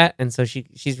used to that, and so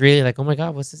she's really like, oh my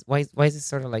god, what's this? Why is this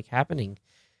sort of like happening?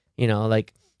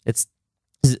 Like it's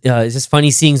just funny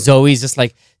seeing Zoe's just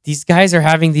like, these guys are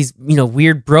having these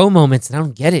weird bro moments, and I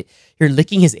don't get it. You're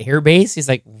licking his air base. He's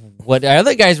like, what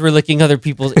other guys were licking other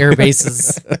people's air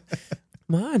bases?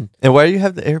 Come on. And why do you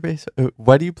have the airbase?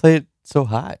 Why do you play it so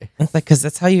high? It's like, because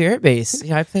that's how you airbase.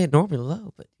 I play it normally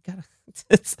low, but you gotta.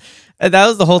 And that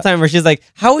was the whole time where she's like,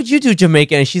 how would you do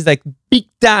Jamaican? And she's like, big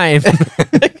time.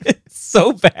 It's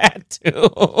so bad, too.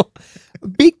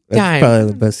 Big that's time. probably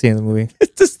the best scene in the movie.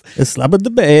 It's just, Just slap at the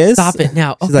bass. stop it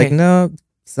now. She's Okay. like, no,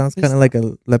 sounds kind of like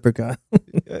a leprechaun.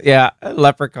 Yeah, a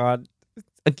leprechaun.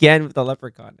 Again with the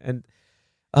leprechaun. And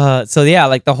so, yeah,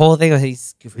 like the whole thing,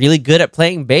 he's really good at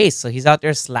playing bass. So he's out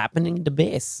there slapping the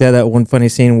bass. Yeah, that one funny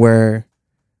scene where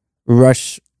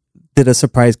Rush did a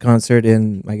surprise concert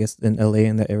in LA,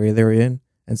 in the area they were in.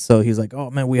 And so he's like, oh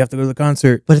man, we have to go to the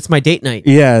concert. But it's my date night.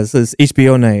 Yeah, so it's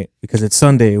HBO night because it's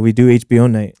Sunday. We do HBO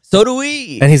night. So do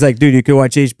we. And he's like, dude, you can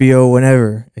watch HBO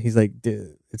whenever. And he's like,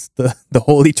 dude, it's the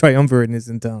Holy Triumvirate is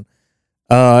in town.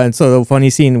 And so the funny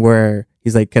scene where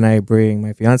he's like, can I bring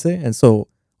my fiance? And so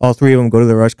all three of them go to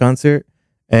the Rush concert.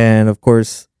 And of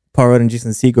course, Paul Rudd and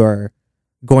Jason Segel are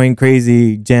going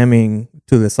crazy, jamming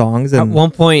to the songs. At And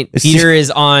one point, it's Peter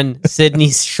is on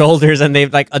Sydney's shoulders, and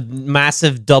they've like a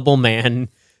massive double man.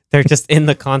 They're just in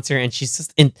the concert, and she's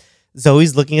just in.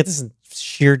 Zoe's looking at this in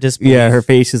sheer disbelief. yeah, her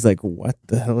face is like, what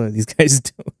the hell are these guys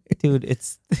doing? Dude,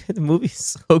 it's the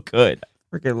movie's so good.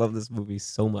 I freaking love this movie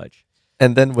so much.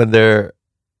 And then when they're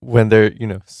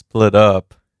split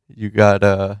up, you got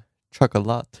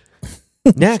Chocolat.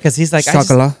 Yeah, because he's like,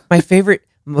 Chocolat. my favorite.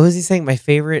 What was he saying? My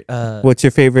favorite. What's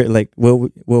your favorite? Like, what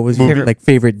was your Favorite-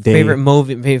 favorite day?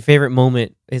 favorite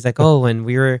moment. He's like, oh, when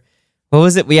we were. What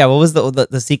was it? Yeah, what was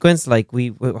the sequence? Like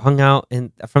we hung out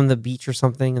from the beach or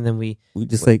something, and then we We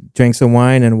just like drank some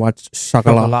wine and watched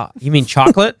Chocolat. chocolat. You mean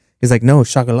chocolate? He's like, no,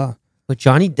 Chocolat. With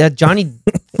Johnny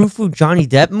Foo Johnny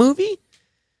Depp movie?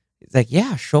 It's like,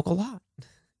 yeah, chocolat.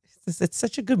 It's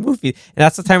such a good movie. And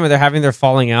that's the time where they're having their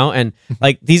falling out. And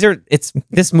like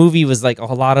this movie was like a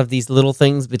lot of these little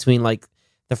things between like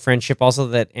the friendship also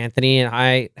that Anthony and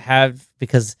I have,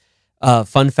 because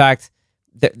fun fact,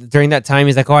 during that time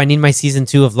he's like, oh, I need my season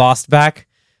 2 of Lost back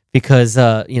because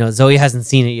Zoe hasn't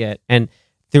seen it yet. And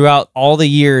throughout all the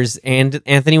years, and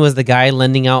Anthony was the guy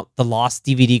lending out the Lost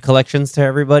DVD collections to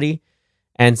everybody.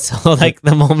 And so like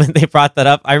the moment they brought that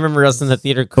up, I remember us in the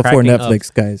theater Before cracking Netflix,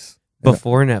 up. guys.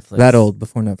 Before Netflix. That old,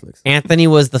 before Netflix. Anthony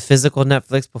was the physical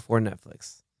Netflix before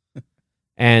Netflix.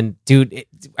 And dude,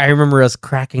 I remember us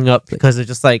cracking up because it's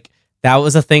just like, that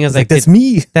was a thing. I was like, that's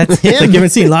me. that's Like, him. you haven't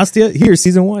seen Lost yet? Here,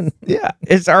 season 1. Yeah,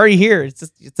 it's already here.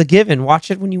 It's a given. Watch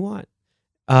it when you want.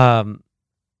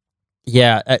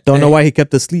 Yeah. Don't know why he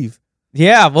kept the sleeve.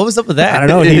 Yeah, what was up with that? I don't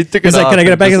know. He He, took he's it like, off can I get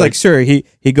it and back? just He's like, like- sure.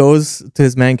 He goes to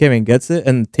his man cave and gets it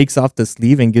and takes off the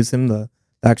sleeve and gives him the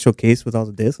actual case with all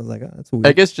the discs. I was like, oh, that's weird.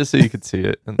 I guess just so you could see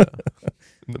it in the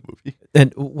movie.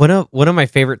 And one of my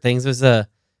favorite things was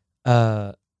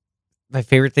my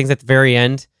favorite things at the very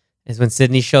end is when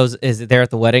Sydney is there at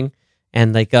the wedding,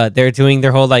 and like they're doing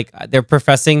their whole like they're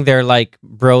professing their like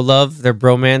bro love, their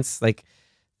bromance, like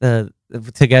the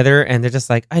together, and they're just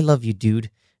like, I love you, dude.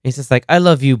 And he's just like, I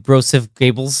love you, Broseph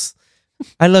Gables.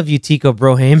 I love you, Tico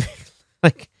Broham.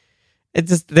 Like,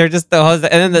 they're just the host,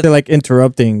 and then They're like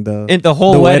interrupting the the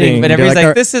whole the wedding, but They're everybody's like, "All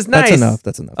right, "This is nice." That's enough.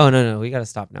 That's enough. Oh no, we gotta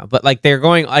stop now. But like they're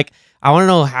going like I want to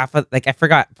know half of like I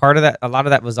forgot part of that. A lot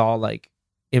of that was all like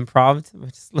improv.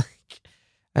 Just like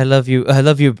I love you,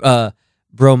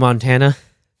 bro, Montana.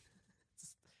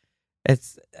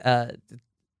 It's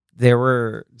there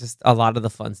were just a lot of the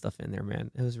fun stuff in there,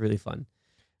 man. It was really fun.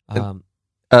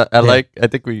 I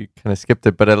think we kind of skipped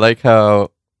it, but I like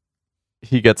how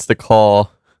he gets the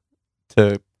call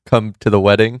to come to the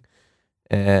wedding,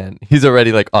 and he's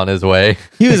already like on his way.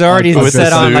 He was already With set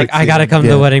the on suit. like I gotta come to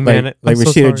Yeah, the wedding, like, man. Like I'm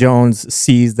so Rashida sorry. Jones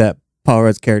sees that Paul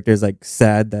Rudd's character is like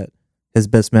sad that his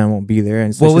best man won't be there,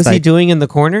 and so What she's was he like, doing in the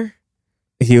corner?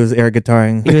 He was air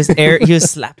guitaring. He was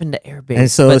slapping the air bass,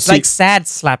 And so but she- like sad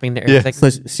slapping the air. Yeah. Like, So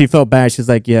she felt bad. She's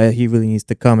like, yeah, he really needs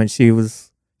to come, and she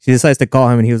decides to call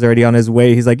him, and he was already on his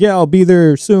way. He's like, yeah, I'll be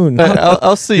there soon.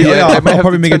 I'll see you. Yeah, I I'll might have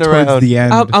probably to make it turn towards around. the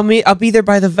end. I'll be there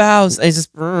by the vows. And he's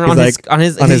just on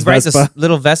his on he his rides a Vespa.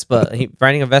 little Vespa. He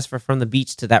riding a Vespa from the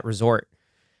beach to that resort.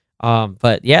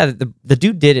 But yeah, the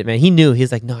dude did it, man. He knew.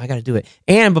 He's like, no, I got to do it.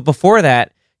 But before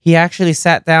that, he actually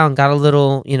sat down, got a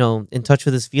little, in touch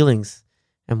with his feelings,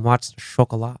 and watched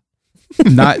Chocolat.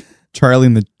 Not Charlie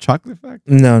and the Chocolate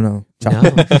Factory. No. No,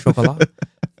 Chocolat.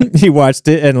 He watched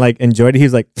it and like enjoyed it. He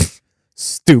was like,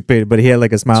 stupid, but he had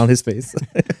like a smile on his face.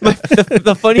 The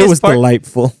It funniest was part.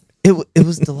 delightful. It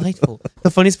was delightful.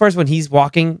 The funniest part is when he's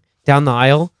walking down the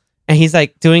aisle and he's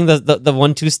like doing the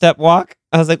 1-2 step walk.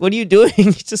 I was like, "What are you doing?"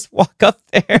 You just walk up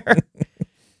there.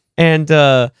 And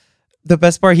the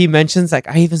best part he mentions, like,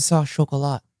 I even saw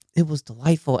Chocolat. It was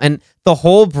delightful, and the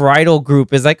whole bridal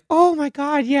group is like, "Oh my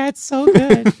god, yeah, it's so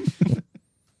good."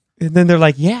 And then they're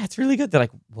like, "Yeah, it's really good." They're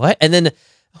like, "What?" And then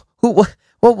what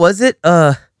was it?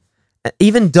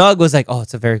 Even Doug was like, "Oh,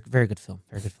 it's a very, very good film.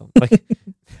 Very good film." Like, it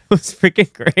was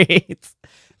freaking great.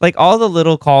 Like all the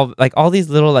little all these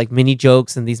little like mini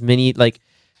jokes and these mini like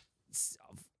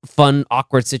fun,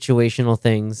 awkward situational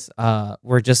things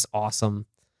were just awesome.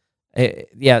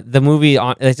 The movie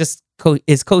it's just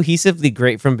is cohesively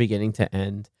great from beginning to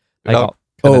end. Like,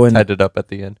 And tied it up at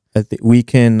the end. I think we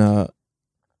can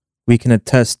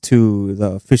attest to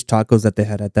the fish tacos that they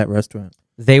had at that restaurant.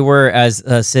 they were, as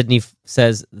Sydney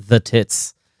says, the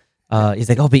tits. He's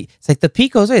like, it's like the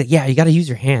picos. Yeah, you got to use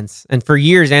your hands. And for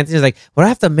years, Anthony's like, "Well, I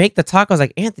have to make the tacos."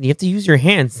 Like, Anthony, you have to use your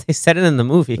hands. They said it in the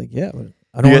movie. Like, yeah,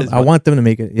 I want them to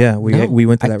make it. Yeah, we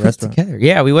went to that put it restaurant. together.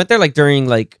 Yeah, we went there like during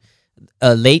like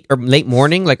late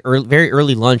morning, like very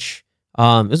early lunch.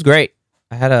 It was great.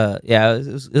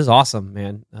 It was awesome,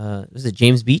 man. Was it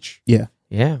James Beach? Yeah.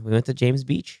 Yeah, we went to James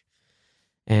Beach,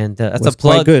 and that's Was a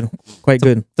plug. quite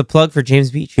good. The plug for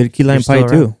James Beach. Good key lime You're still pie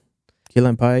around. too. Key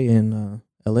lime pie in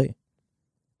L.A.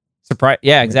 Surprise!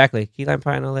 Yeah, exactly. Key lime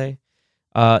pie in LA.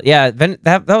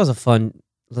 That was a fun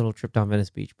little trip down Venice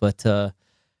Beach. But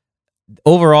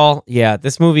overall, yeah,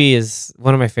 this movie is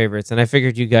one of my favorites, and I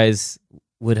figured you guys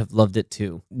would have loved it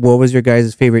too. What was your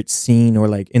guys' favorite scene or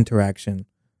like interaction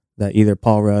that either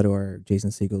Paul Rudd or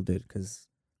Jason Segel did? Because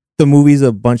the movie's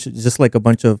a bunch of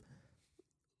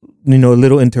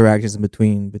little interactions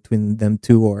between them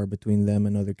two or between them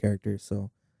and other characters.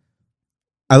 So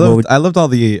I loved all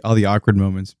the awkward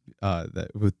moments that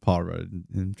with Paul Rudd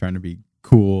and trying to be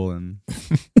cool and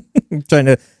I'm trying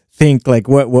to think like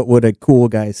what would a cool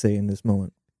guy say in this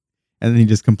moment? then he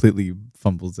just completely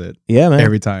fumbles it Yeah, man.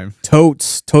 every time.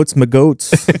 Totes my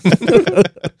goats.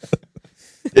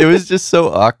 It was just so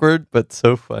awkward, but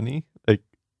so funny. Like,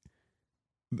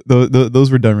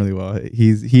 Those were done really well.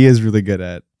 He is really good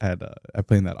at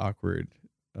playing that awkward,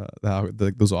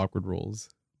 those awkward roles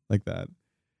like that.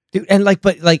 Dude, and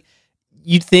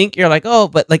you'd think you're like, oh,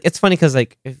 but like it's funny because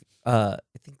like if I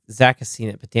think Zach has seen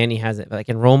it, but Danny hasn't. But like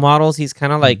in Role Models, he's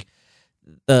kind of like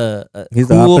He's the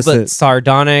cool opposite. but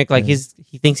sardonic. Like Yeah.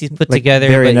 he thinks he's put Like, together.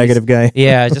 very but he's- negative guy.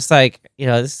 Yeah, just like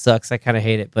this sucks. I kind of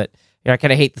hate it, but I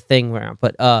kind of hate the thing around.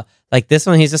 But like this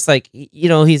one, he's just like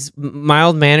he's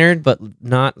mild mannered, but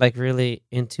not like really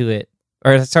into it,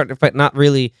 or but not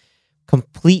really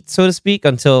complete, so to speak,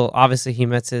 until obviously he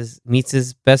meets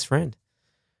his best friend.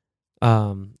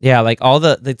 Like all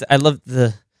I love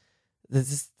the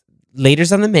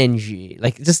laters on the menu,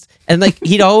 like just and like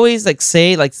he'd always like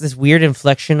say like this weird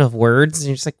inflection of words, and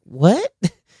you're just like, what?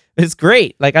 It's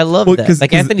great. Like I love that.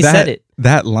 Like Anthony said it.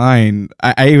 That line,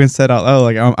 I even said out loud,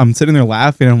 like I'm sitting there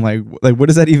laughing. I'm like, what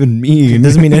does that even mean? It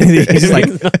doesn't mean anything. He's just like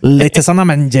let's on the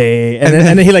manje, and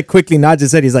then he like quickly nods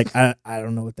his head. He's like, I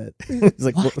don't know what that. He's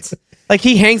like, What? Like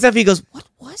he hangs up. He goes, "What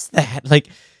was that?" Like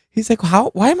He's like,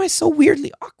 why am I so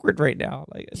weirdly awkward right now?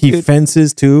 Like, He dude,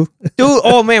 fences too.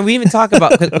 oh man, we even talk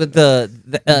about his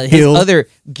Gil. other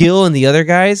Gil and the other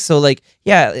guys. So like,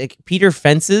 yeah, like Peter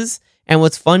fences, and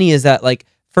what's funny is that like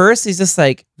first he's just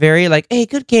like very like, hey,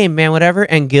 good game, man, whatever,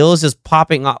 and Gil is just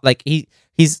popping off like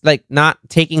he's like not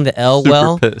taking the L Super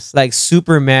well, pissed. like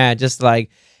super mad, just like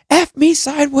F me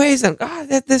sideways, and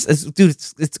this is, dude,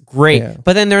 it's great. Yeah.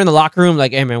 But then they're in the locker room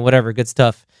like, hey man, whatever, good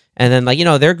stuff. And then like, you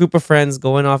know, their group of friends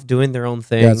going off doing their own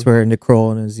thing. That's where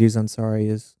Nicole and Aziz Ansari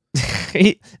is.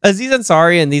 Aziz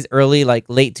Ansari in these early like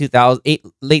late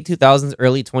 2000s,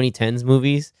 early 2010s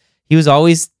movies, he was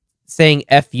always saying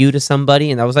F you to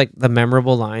somebody, and that was like the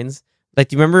memorable lines. Like,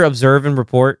 do you remember Observe and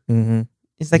Report? Mm-hmm.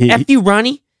 It's like F you,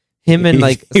 Ronnie. Him and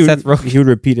like Seth Rogen. He would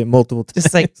repeat it multiple times.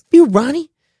 Just like F you, Ronnie.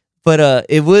 But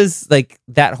it was like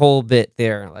that whole bit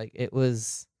there. Like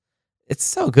it's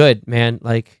so good, man.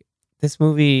 Like this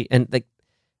movie, and like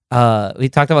we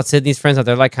talked about Sydney's friends, how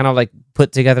they're like kind of like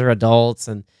put together adults,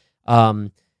 and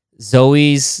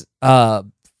Zoe's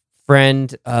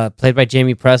friend, played by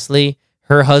Jamie Presley,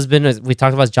 her husband, as we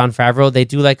talked about, is John Favreau. They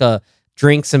do like a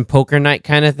drinks and poker night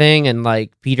kind of thing, and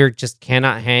like Peter just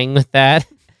cannot hang with that.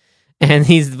 And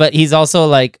he's also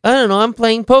like, I don't know, I'm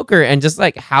playing poker, and just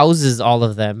like houses all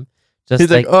of them. Just He's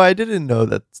like, oh, I didn't know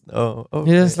that. Oh,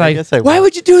 he's just I like, guess I why will."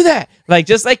 would you do that? Like,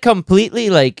 just like completely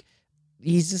like,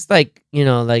 he's just like, you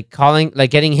know, like calling, like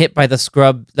getting hit by the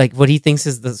scrub, like what he thinks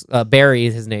is the Barry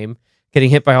is his name, getting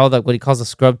hit by all the what he calls the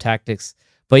scrub tactics.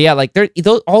 But yeah, like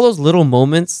all those little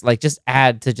moments like just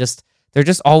add to just, they're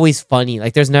just always funny.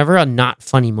 Like there's never a not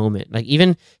funny moment. Like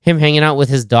even him hanging out with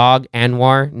his dog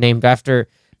Anwar, named after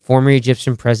former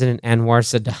Egyptian President Anwar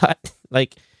Sadat.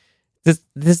 Like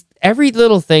this every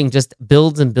little thing just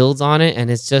builds and builds on it, and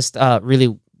it's just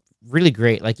really, really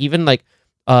great. Like even like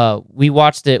we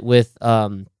watched it with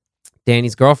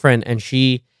Danny's girlfriend, and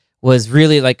she was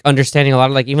really like understanding a lot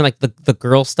of like even like the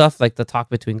girl stuff, like the talk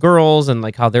between girls, and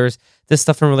like how there's this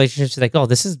stuff in relationships. She's like, oh,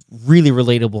 this is really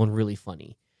relatable and really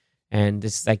funny. And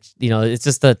it's like, you know, it's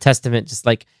just a testament, just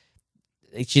like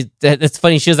it's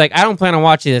funny. She was like, I don't plan on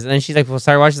watching this. And then she's like, well,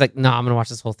 sorry, watch. She's like, no, I'm going to watch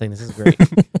this whole thing. This is great.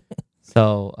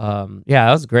 So, yeah,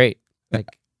 that was great. Like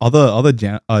all the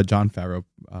John Favreau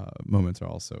moments are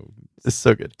also It's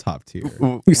so good. top tier.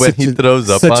 When Such he a- throws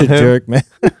up Such on a him, jerk, man.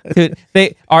 dude,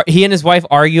 he and his wife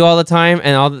argue all the time,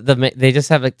 and all they just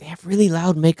have like, they have really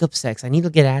loud makeup sex. I need to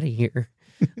get out of here.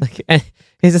 Like, and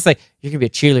he's just like, you're gonna be a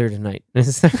cheerleader tonight. And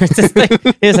it's just like,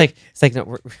 it's like, no,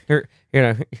 we're you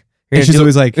know, And she's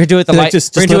always like, we're gonna do it with the light.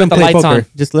 Just We're gonna do it with the lights on.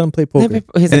 Just let him play poker.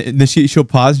 He's like, and then she'll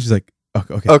pause. And she's like,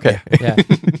 okay, okay. yeah,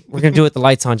 we're gonna do it with the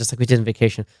lights on, just like we did in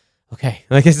Vacation. Okay,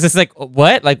 like it's just like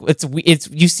what? Like it's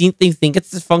you think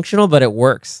it's dysfunctional, but it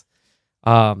works.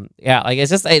 Yeah, like it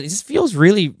just feels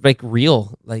really like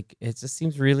real. Like it just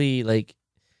seems really like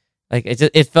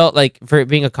it felt like, for it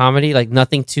being a comedy, like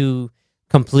nothing too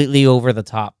completely over the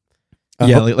top.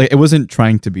 yeah, like it wasn't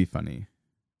trying to be funny.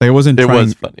 Like it wasn't. It trying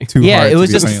was funny. Too Yeah, hard it to was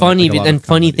be just funny, like a lot and of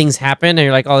funny comedy. things happen, and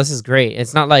you're like, oh, this is great.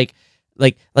 It's not like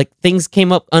things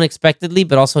came up unexpectedly,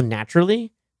 but also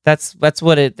naturally. That's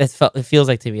what it feels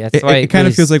like to me. That's why It kind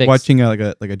of really feels like sticks. watching like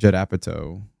a Judd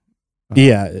Apatow.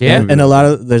 Yeah, Yeah. and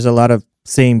there's a lot of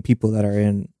same people that are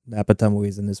in the Apatow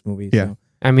movies in this movie. Yeah. So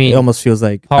I it mean, almost feels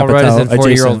like Paul Rudd is Apatow in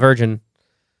 40-Year-Old adjacent. Virgin.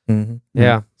 Mm-hmm.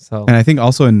 Yeah, so And I think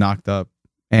also in Knocked Up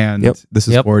and Yep. This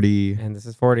is Yep. 40. and this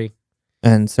is 40.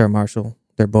 And Sarah Marshall,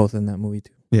 they're both in that movie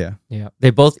too. Yeah. Yeah,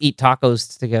 they both eat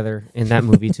tacos together in that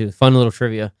movie too. Fun little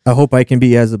trivia. I hope I can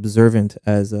be as observant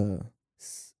as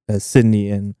Sydney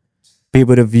and be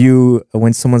able to view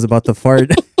when someo's about to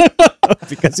fart.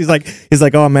 Because he's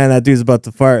like, oh man, that dude's about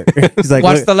to fart. He's like,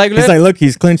 Watch look, the leg he's lift. like, look,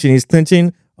 he's clinching.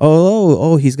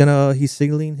 Oh, he's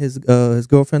signaling his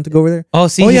girlfriend to go over there. Oh,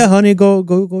 see, Oh he's- yeah, honey, go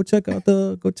check out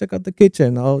the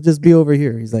kitchen. I'll just be over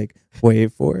here. He's like,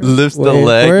 wait for it. Lifts the wait for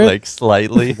leg it. like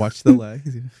slightly. Watch the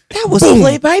legs. that was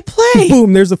play by play.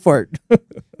 Boom, there's a fart.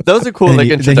 That was a cool And like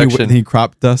then introduction. he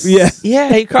crop dusts. Yeah.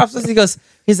 Yeah, he crops us.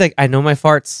 He's like, I know my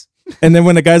farts. And then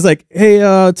when the guy's like, hey,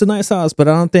 it's a nice house, but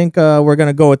I don't think we're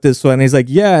gonna go with this one. And he's like,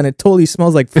 yeah, and it totally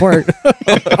smells like fart.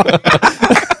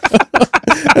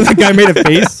 And the guy made a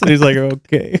face, and he's like,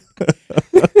 okay.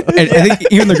 And I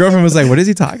think even the girlfriend was like, what is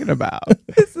he talking about?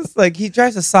 It's just like he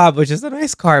drives a Saab, which is a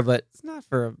nice car, but it's not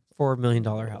for a $4 million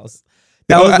house.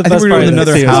 That was the I think best we were part in of the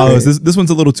another scene. It was house. great. This one's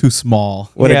a little too small.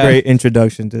 What Yeah. a great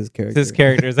introduction to his character. His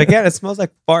character is like, yeah, it smells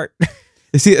like fart.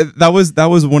 You see, that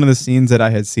was one of the scenes that I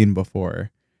had seen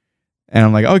before, and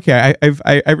I'm like, okay,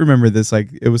 I remember this. Like,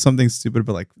 it was something stupid,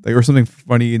 but like or something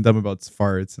funny and dumb about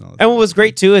farts and all that. And what was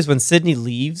great too is when Sydney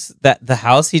leaves the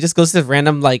house, he just goes to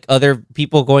random like other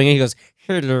people going in. He goes,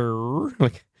 hello.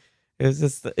 Like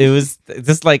It was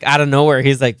just like out of nowhere.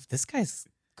 He's like, this guy's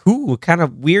cool, kind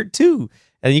of weird too.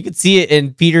 And you could see it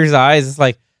in Peter's eyes. It's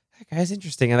like, that guy's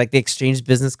interesting. And like they exchanged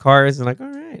business cards and like, all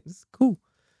right, it's cool.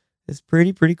 It's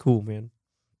pretty cool, man.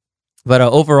 But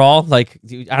overall, like,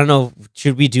 I don't know,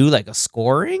 should we do like a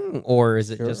scoring or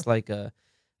is it Sure. just like a,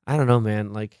 I don't know,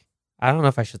 man. Like, I don't know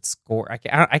if I should score. I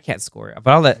can't score it,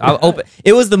 but I'll open.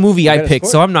 It was the movie I gotta picked,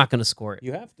 score so it. I'm not going to score it.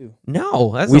 You have to.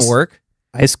 No, that We doesn't work.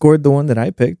 I scored the one that I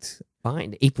picked.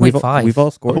 Fine, We've 8.5. we've all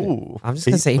scored it. Ooh, I'm just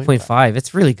gonna say 8.5.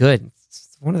 It's really good.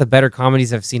 It's one of the better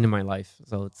comedies I've seen in my life.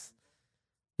 So it's,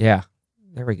 yeah,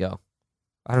 there we go.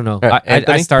 I don't know. All right, I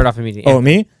Anthony? start off immediately. Oh,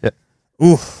 me? Yeah.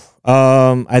 Oof.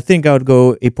 I think I would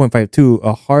go 8.5 too.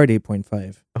 A hard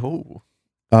 8.5.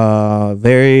 Oh,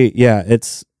 Very. Yeah.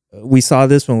 It's. We saw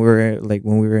this when we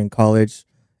were in college.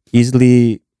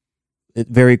 Easily,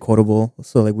 very quotable.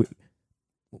 So like we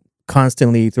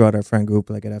constantly throughout our friend group,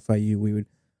 like at FIU, we would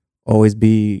always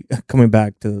be coming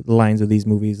back to the lines of these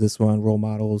movies. This one, Role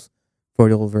Models,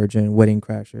 40-Year-Old Virgin, Wedding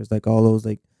Crashers, like all those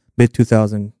like mid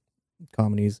 2000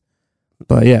 comedies.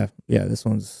 But yeah, this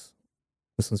one's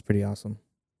pretty awesome.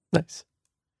 nice.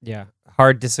 Yeah,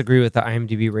 hard disagree with the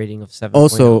IMDb rating of 7.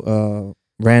 Also,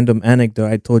 random anecdote.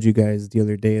 I told you guys the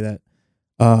other day that,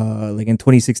 like in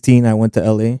 2016, I went to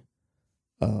LA,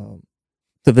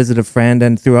 to visit a friend,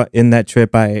 and throughout in that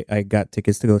trip, I got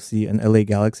tickets to go see an LA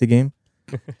Galaxy game,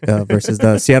 versus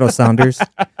the Seattle Sounders,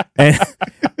 and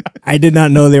I did not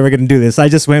know they were going to do this. I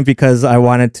just went because I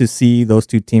wanted to see those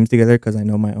two teams together because I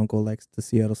know my uncle likes the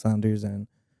Seattle Sounders, and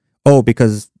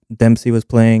because Dempsey was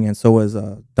playing and so was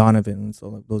Donovan.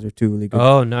 So those are two really good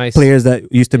Oh, nice. players that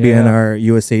used to be in Yeah. our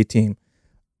USA team.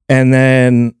 And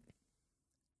then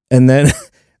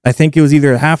I think it was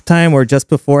either halftime or just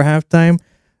before halftime,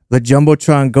 the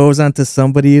Jumbotron goes onto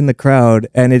somebody in the crowd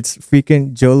and it's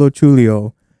freaking Jolo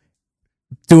Chulio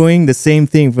doing the same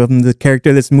thing from the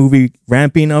character of this movie,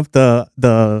 ramping up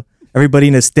the everybody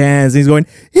in the stands. He's going,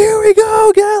 "Here we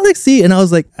go, Galaxy." And I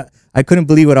was like, I couldn't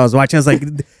believe what I was watching. I was like,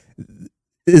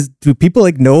 do people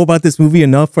like know about this movie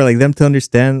enough for like them to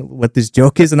understand what this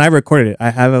joke is? And I recorded it. I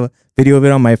have a video of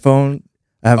it on my phone.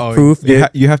 I have proof.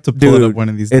 You have to pull it up Dude, one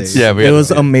of these It's days. Yeah, we it gotta was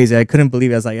see it. amazing. I couldn't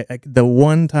believe it. I was like, the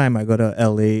one time I go to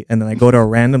LA and then I go to a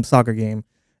random soccer game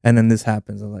and then this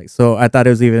happens. I was like, so I thought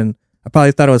it was even. I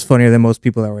probably thought it was funnier than most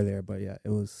people that were there. But yeah, it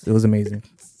was amazing.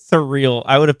 Surreal.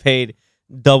 I would have paid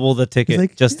double the ticket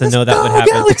like, just to "Let's know that go, would happen.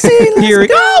 Galaxy, let's Here we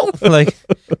go. Like,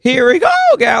 here we go,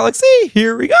 Galaxy.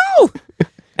 Here we go.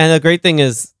 And the great thing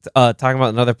is, talking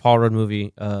about another Paul Rudd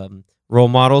movie, Role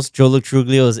Models. Joe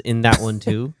Truglio is in that one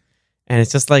too, and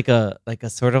it's just like a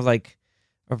sort of like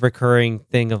a recurring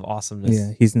thing of awesomeness.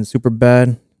 Yeah, he's in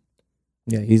Superbad.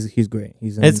 Yeah, he's great.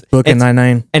 He's in It's- Brooklyn it's-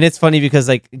 Nine-Nine. And it's funny because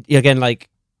like again, like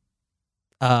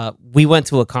we went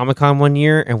to a Comic-Con one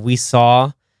year and we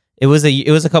saw it was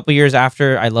a couple years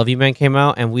after I Love You Man came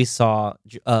out, and we saw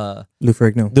Lou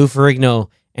Ferrigno. Lou Ferrigno,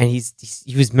 and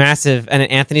he was massive, and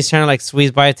Anthony's trying to like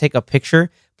squeeze by to take a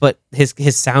picture, but his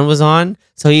sound was on,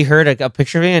 so he heard a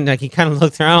picture of me, and like he kind of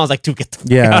looked around. I was like, dude, get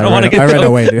the Yeah, I don't want to get I ran choked.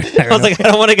 away, dude. I was like, I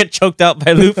don't want to get choked out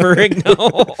by Lou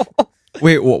Ferrigno.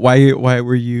 Wait, why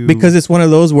were you? because it's one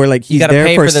of those where like You he's gotta there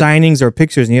pay for for the- signings or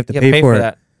pictures, and you have to You gotta pay for it.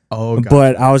 that.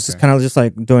 But I was just kind of just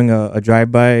like doing a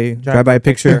drive-by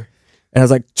picture, and I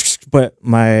was like, but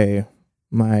my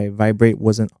vibrate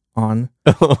wasn't on,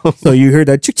 so you heard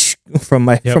that from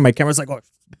my camera. It's like, oh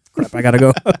crap, I gotta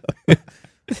go.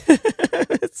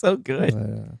 It's so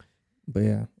good. But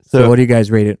yeah. So what do you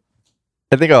guys rate it?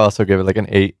 I think I'll also give it like an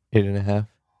 8.5.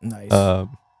 Nice.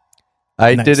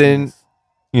 I Nice, didn't,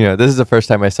 nice. this is the first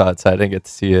time I saw it, so I didn't get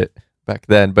to see it back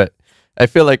then. But I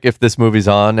feel like if this movie's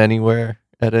on anywhere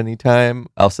at any time,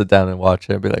 I'll sit down and watch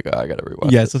it and be like, oh, I gotta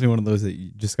rewatch yeah, it. it's definitely one of those that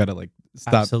you just gotta like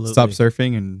Absolutely. stop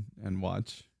surfing and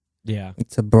watch. Yeah,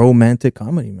 It's a bromantic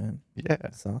comedy, man. Yeah.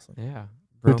 It's awesome. yeah.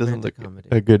 Who doesn't Romantic look comedy.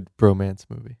 a good bromance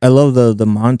movie? I love the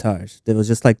montage. It was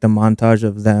just like the montage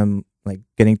of them like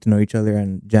getting to know each other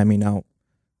and jamming out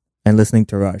and listening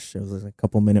to Rush. It was like a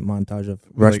couple minute montage of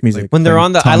Rush Like- music. like When they're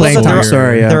on the, I love Playing that Tom they're,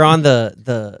 Sawyer, yeah. they're on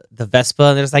the Vespa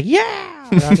and they're just like, yeah,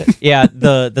 around it. Yeah.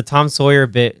 The Tom Sawyer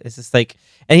bit is just like,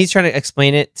 and he's trying to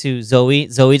explain it to Zoe.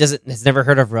 Zoe has never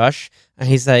heard of Rush, and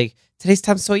he's like, today's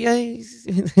Tom Sawyer.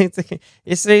 It's like,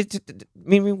 yesterday,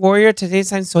 Mimi Warrior. Today's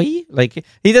Tom Sawyer. Like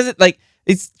he doesn't like.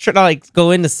 He's trying to like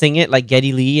go in to sing it like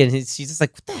Geddy Lee, and she's just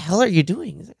like, "What the hell are you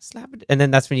doing?" He's like, "Slap it," and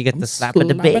then that's when you get the slap of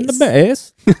the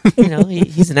bass. You know,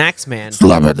 he's an axe man.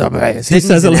 Slap at the bass. He He's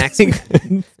says it an like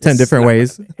axeman. 10 different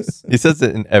ways. He says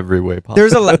it in every way possible.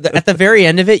 There's at the very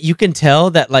end of it, you can tell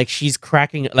that like she's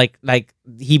cracking like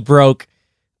he broke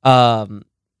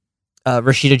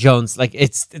Rashida Jones. Like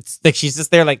it's like she's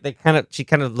just there, like she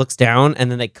kind of looks down,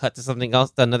 and then they cut to something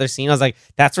else, to another scene. I was like,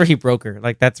 that's where he broke her.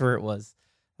 Like that's where it was.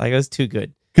 Like it was too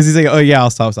good. Because he's like, oh yeah, I'll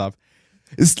stop. Stop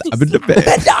in the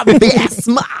bed. Yes,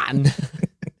 man.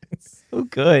 So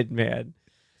good, man.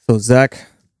 So Zach,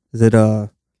 is it a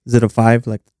 5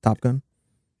 like Top Gun?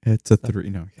 It's a 3.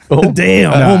 No. Oh,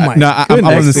 Damn! No, oh my no, I'm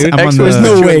on goodness, the. dude. I'm on Actually, There's the.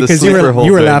 no You're in way the because you sleeper were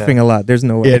hold right laughing a lot. There's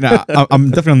no way. Yeah, no, I'm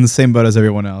definitely on the same boat as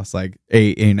everyone else. Like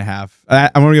 8.5. I'm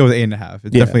gonna go with 8.5.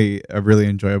 It's Yeah. definitely a really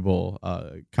enjoyable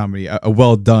comedy, a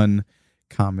well done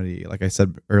comedy. Like I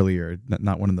said earlier,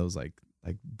 not one of those like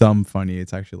dumb funny.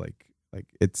 It's actually like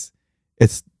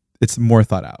it's more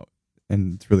thought out,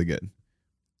 and it's really good,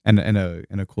 and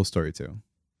a cool story too.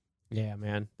 Yeah,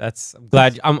 man. I'm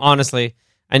glad. I'm honestly,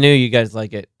 I knew you guys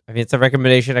like it. I mean, it's a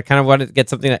recommendation. I kind of wanted to get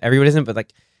something that everybody isn't, but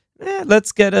like,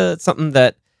 let's get something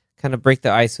that kind of break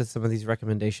the ice with some of these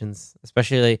recommendations.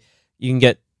 Especially, you can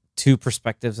get 2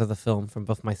 perspectives of the film from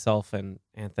both myself and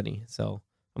Anthony. So,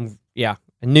 I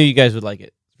knew you guys would like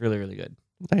it. It's really, really good.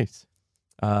 nice.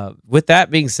 With that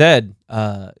being said,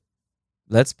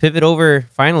 let's pivot over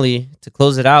finally to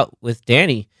close it out with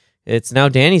Danny. It's now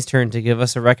Danny's turn to give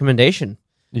us a recommendation.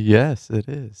 Yes, it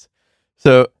is.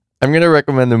 So I'm gonna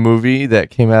recommend a movie that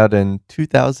came out in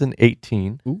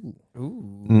 2018. Ooh.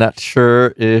 Ooh. Not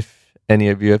sure if any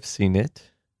of you have seen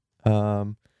it,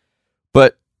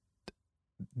 but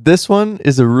this one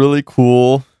is a really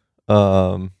cool,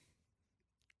 low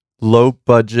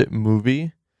budget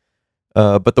movie.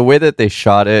 But the way that they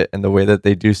shot it and the way that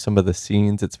they do some of the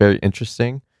scenes, it's very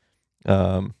interesting.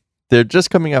 They're just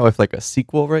coming out with like a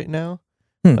sequel right now.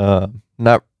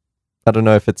 I don't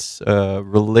know if it's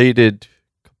related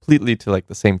completely to like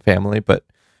the same family, but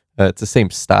it's the same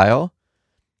style.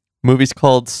 Movie's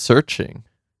called Searching.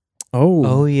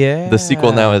 Oh yeah. The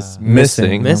sequel now is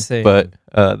Missing, Missing. but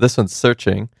this one's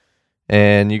Searching,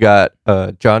 and you got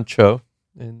John Cho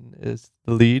is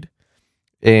the lead,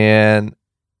 and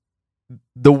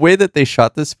the way that they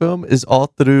shot this film is all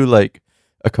through like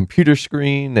a computer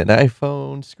screen, an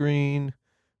iPhone screen,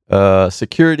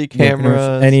 security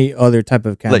cameras, any other type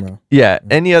of camera.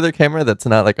 any other camera that's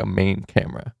not like a main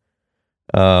camera.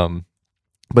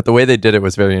 But the way they did it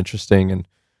was very interesting, and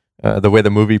the way the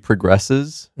movie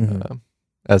progresses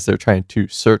as they're trying to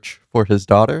search for his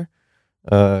daughter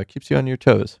keeps you on your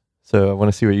toes. So I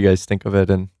want to see what you guys think of it,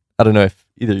 and I don't know if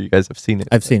either of you guys have seen it.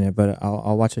 I've seen it, but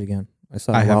I'll watch it again. I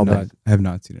saw it I a while have back. not. I have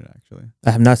not seen it actually.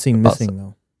 I have not seen Awesome. Missing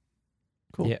though.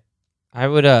 Cool. Yeah. I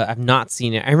would I've not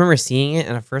seen it. I remember seeing it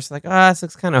and at first like, this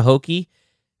looks kind of hokey,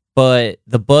 but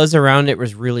the buzz around it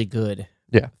was really good.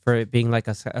 Yeah. For it being like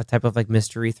a type of like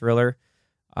mystery thriller.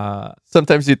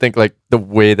 Sometimes you think like the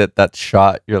way that that's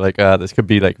shot, you're like, this could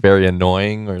be like very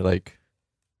annoying or like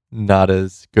not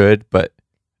as good, but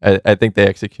I think they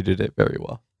executed it very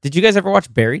well. Did you guys ever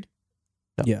watch Buried?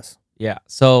 No. Yes. Yeah.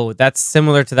 So that's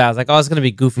similar to that. I was like, it's going to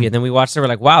be goofy. And then we watched it. We're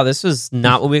like, wow, this was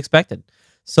not what we expected.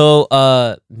 So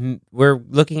we're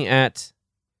looking at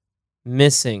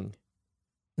Missing.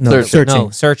 No, Searching. No,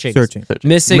 Searching. Searching.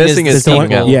 Missing is the is coming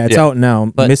sequel. out. Yeah, it's out now.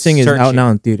 But Missing is out Searching. now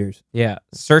in theaters. Yeah.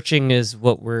 Searching is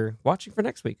what we're watching for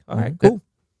next week. All right, Mhm. cool.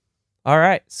 All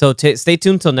right. So stay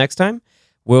tuned till next time.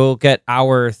 We'll get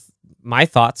my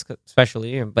thoughts,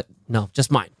 especially, but no,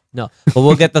 just mine. No, but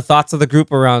we'll get the thoughts of the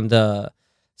group around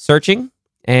Searching.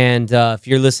 And if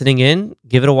you're listening in,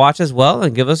 give it a watch as well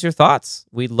and give us your thoughts.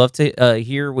 We'd love to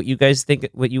hear what you guys think,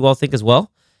 what you all think as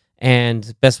well.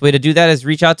 And best way to do that is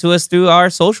reach out to us through our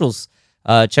socials.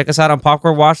 Check us out on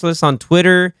Popcorn Watchlist on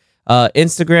Twitter,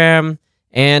 Instagram,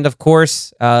 and of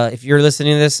course, if you're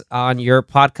listening to this on your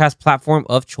podcast platform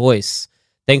of choice.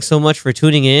 Thanks so much for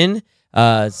tuning in.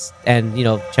 And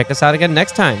check us out again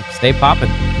next time. Stay poppin'.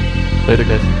 Later,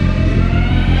 guys.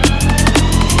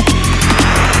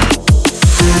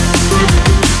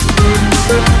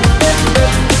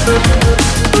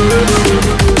 We'll be right back.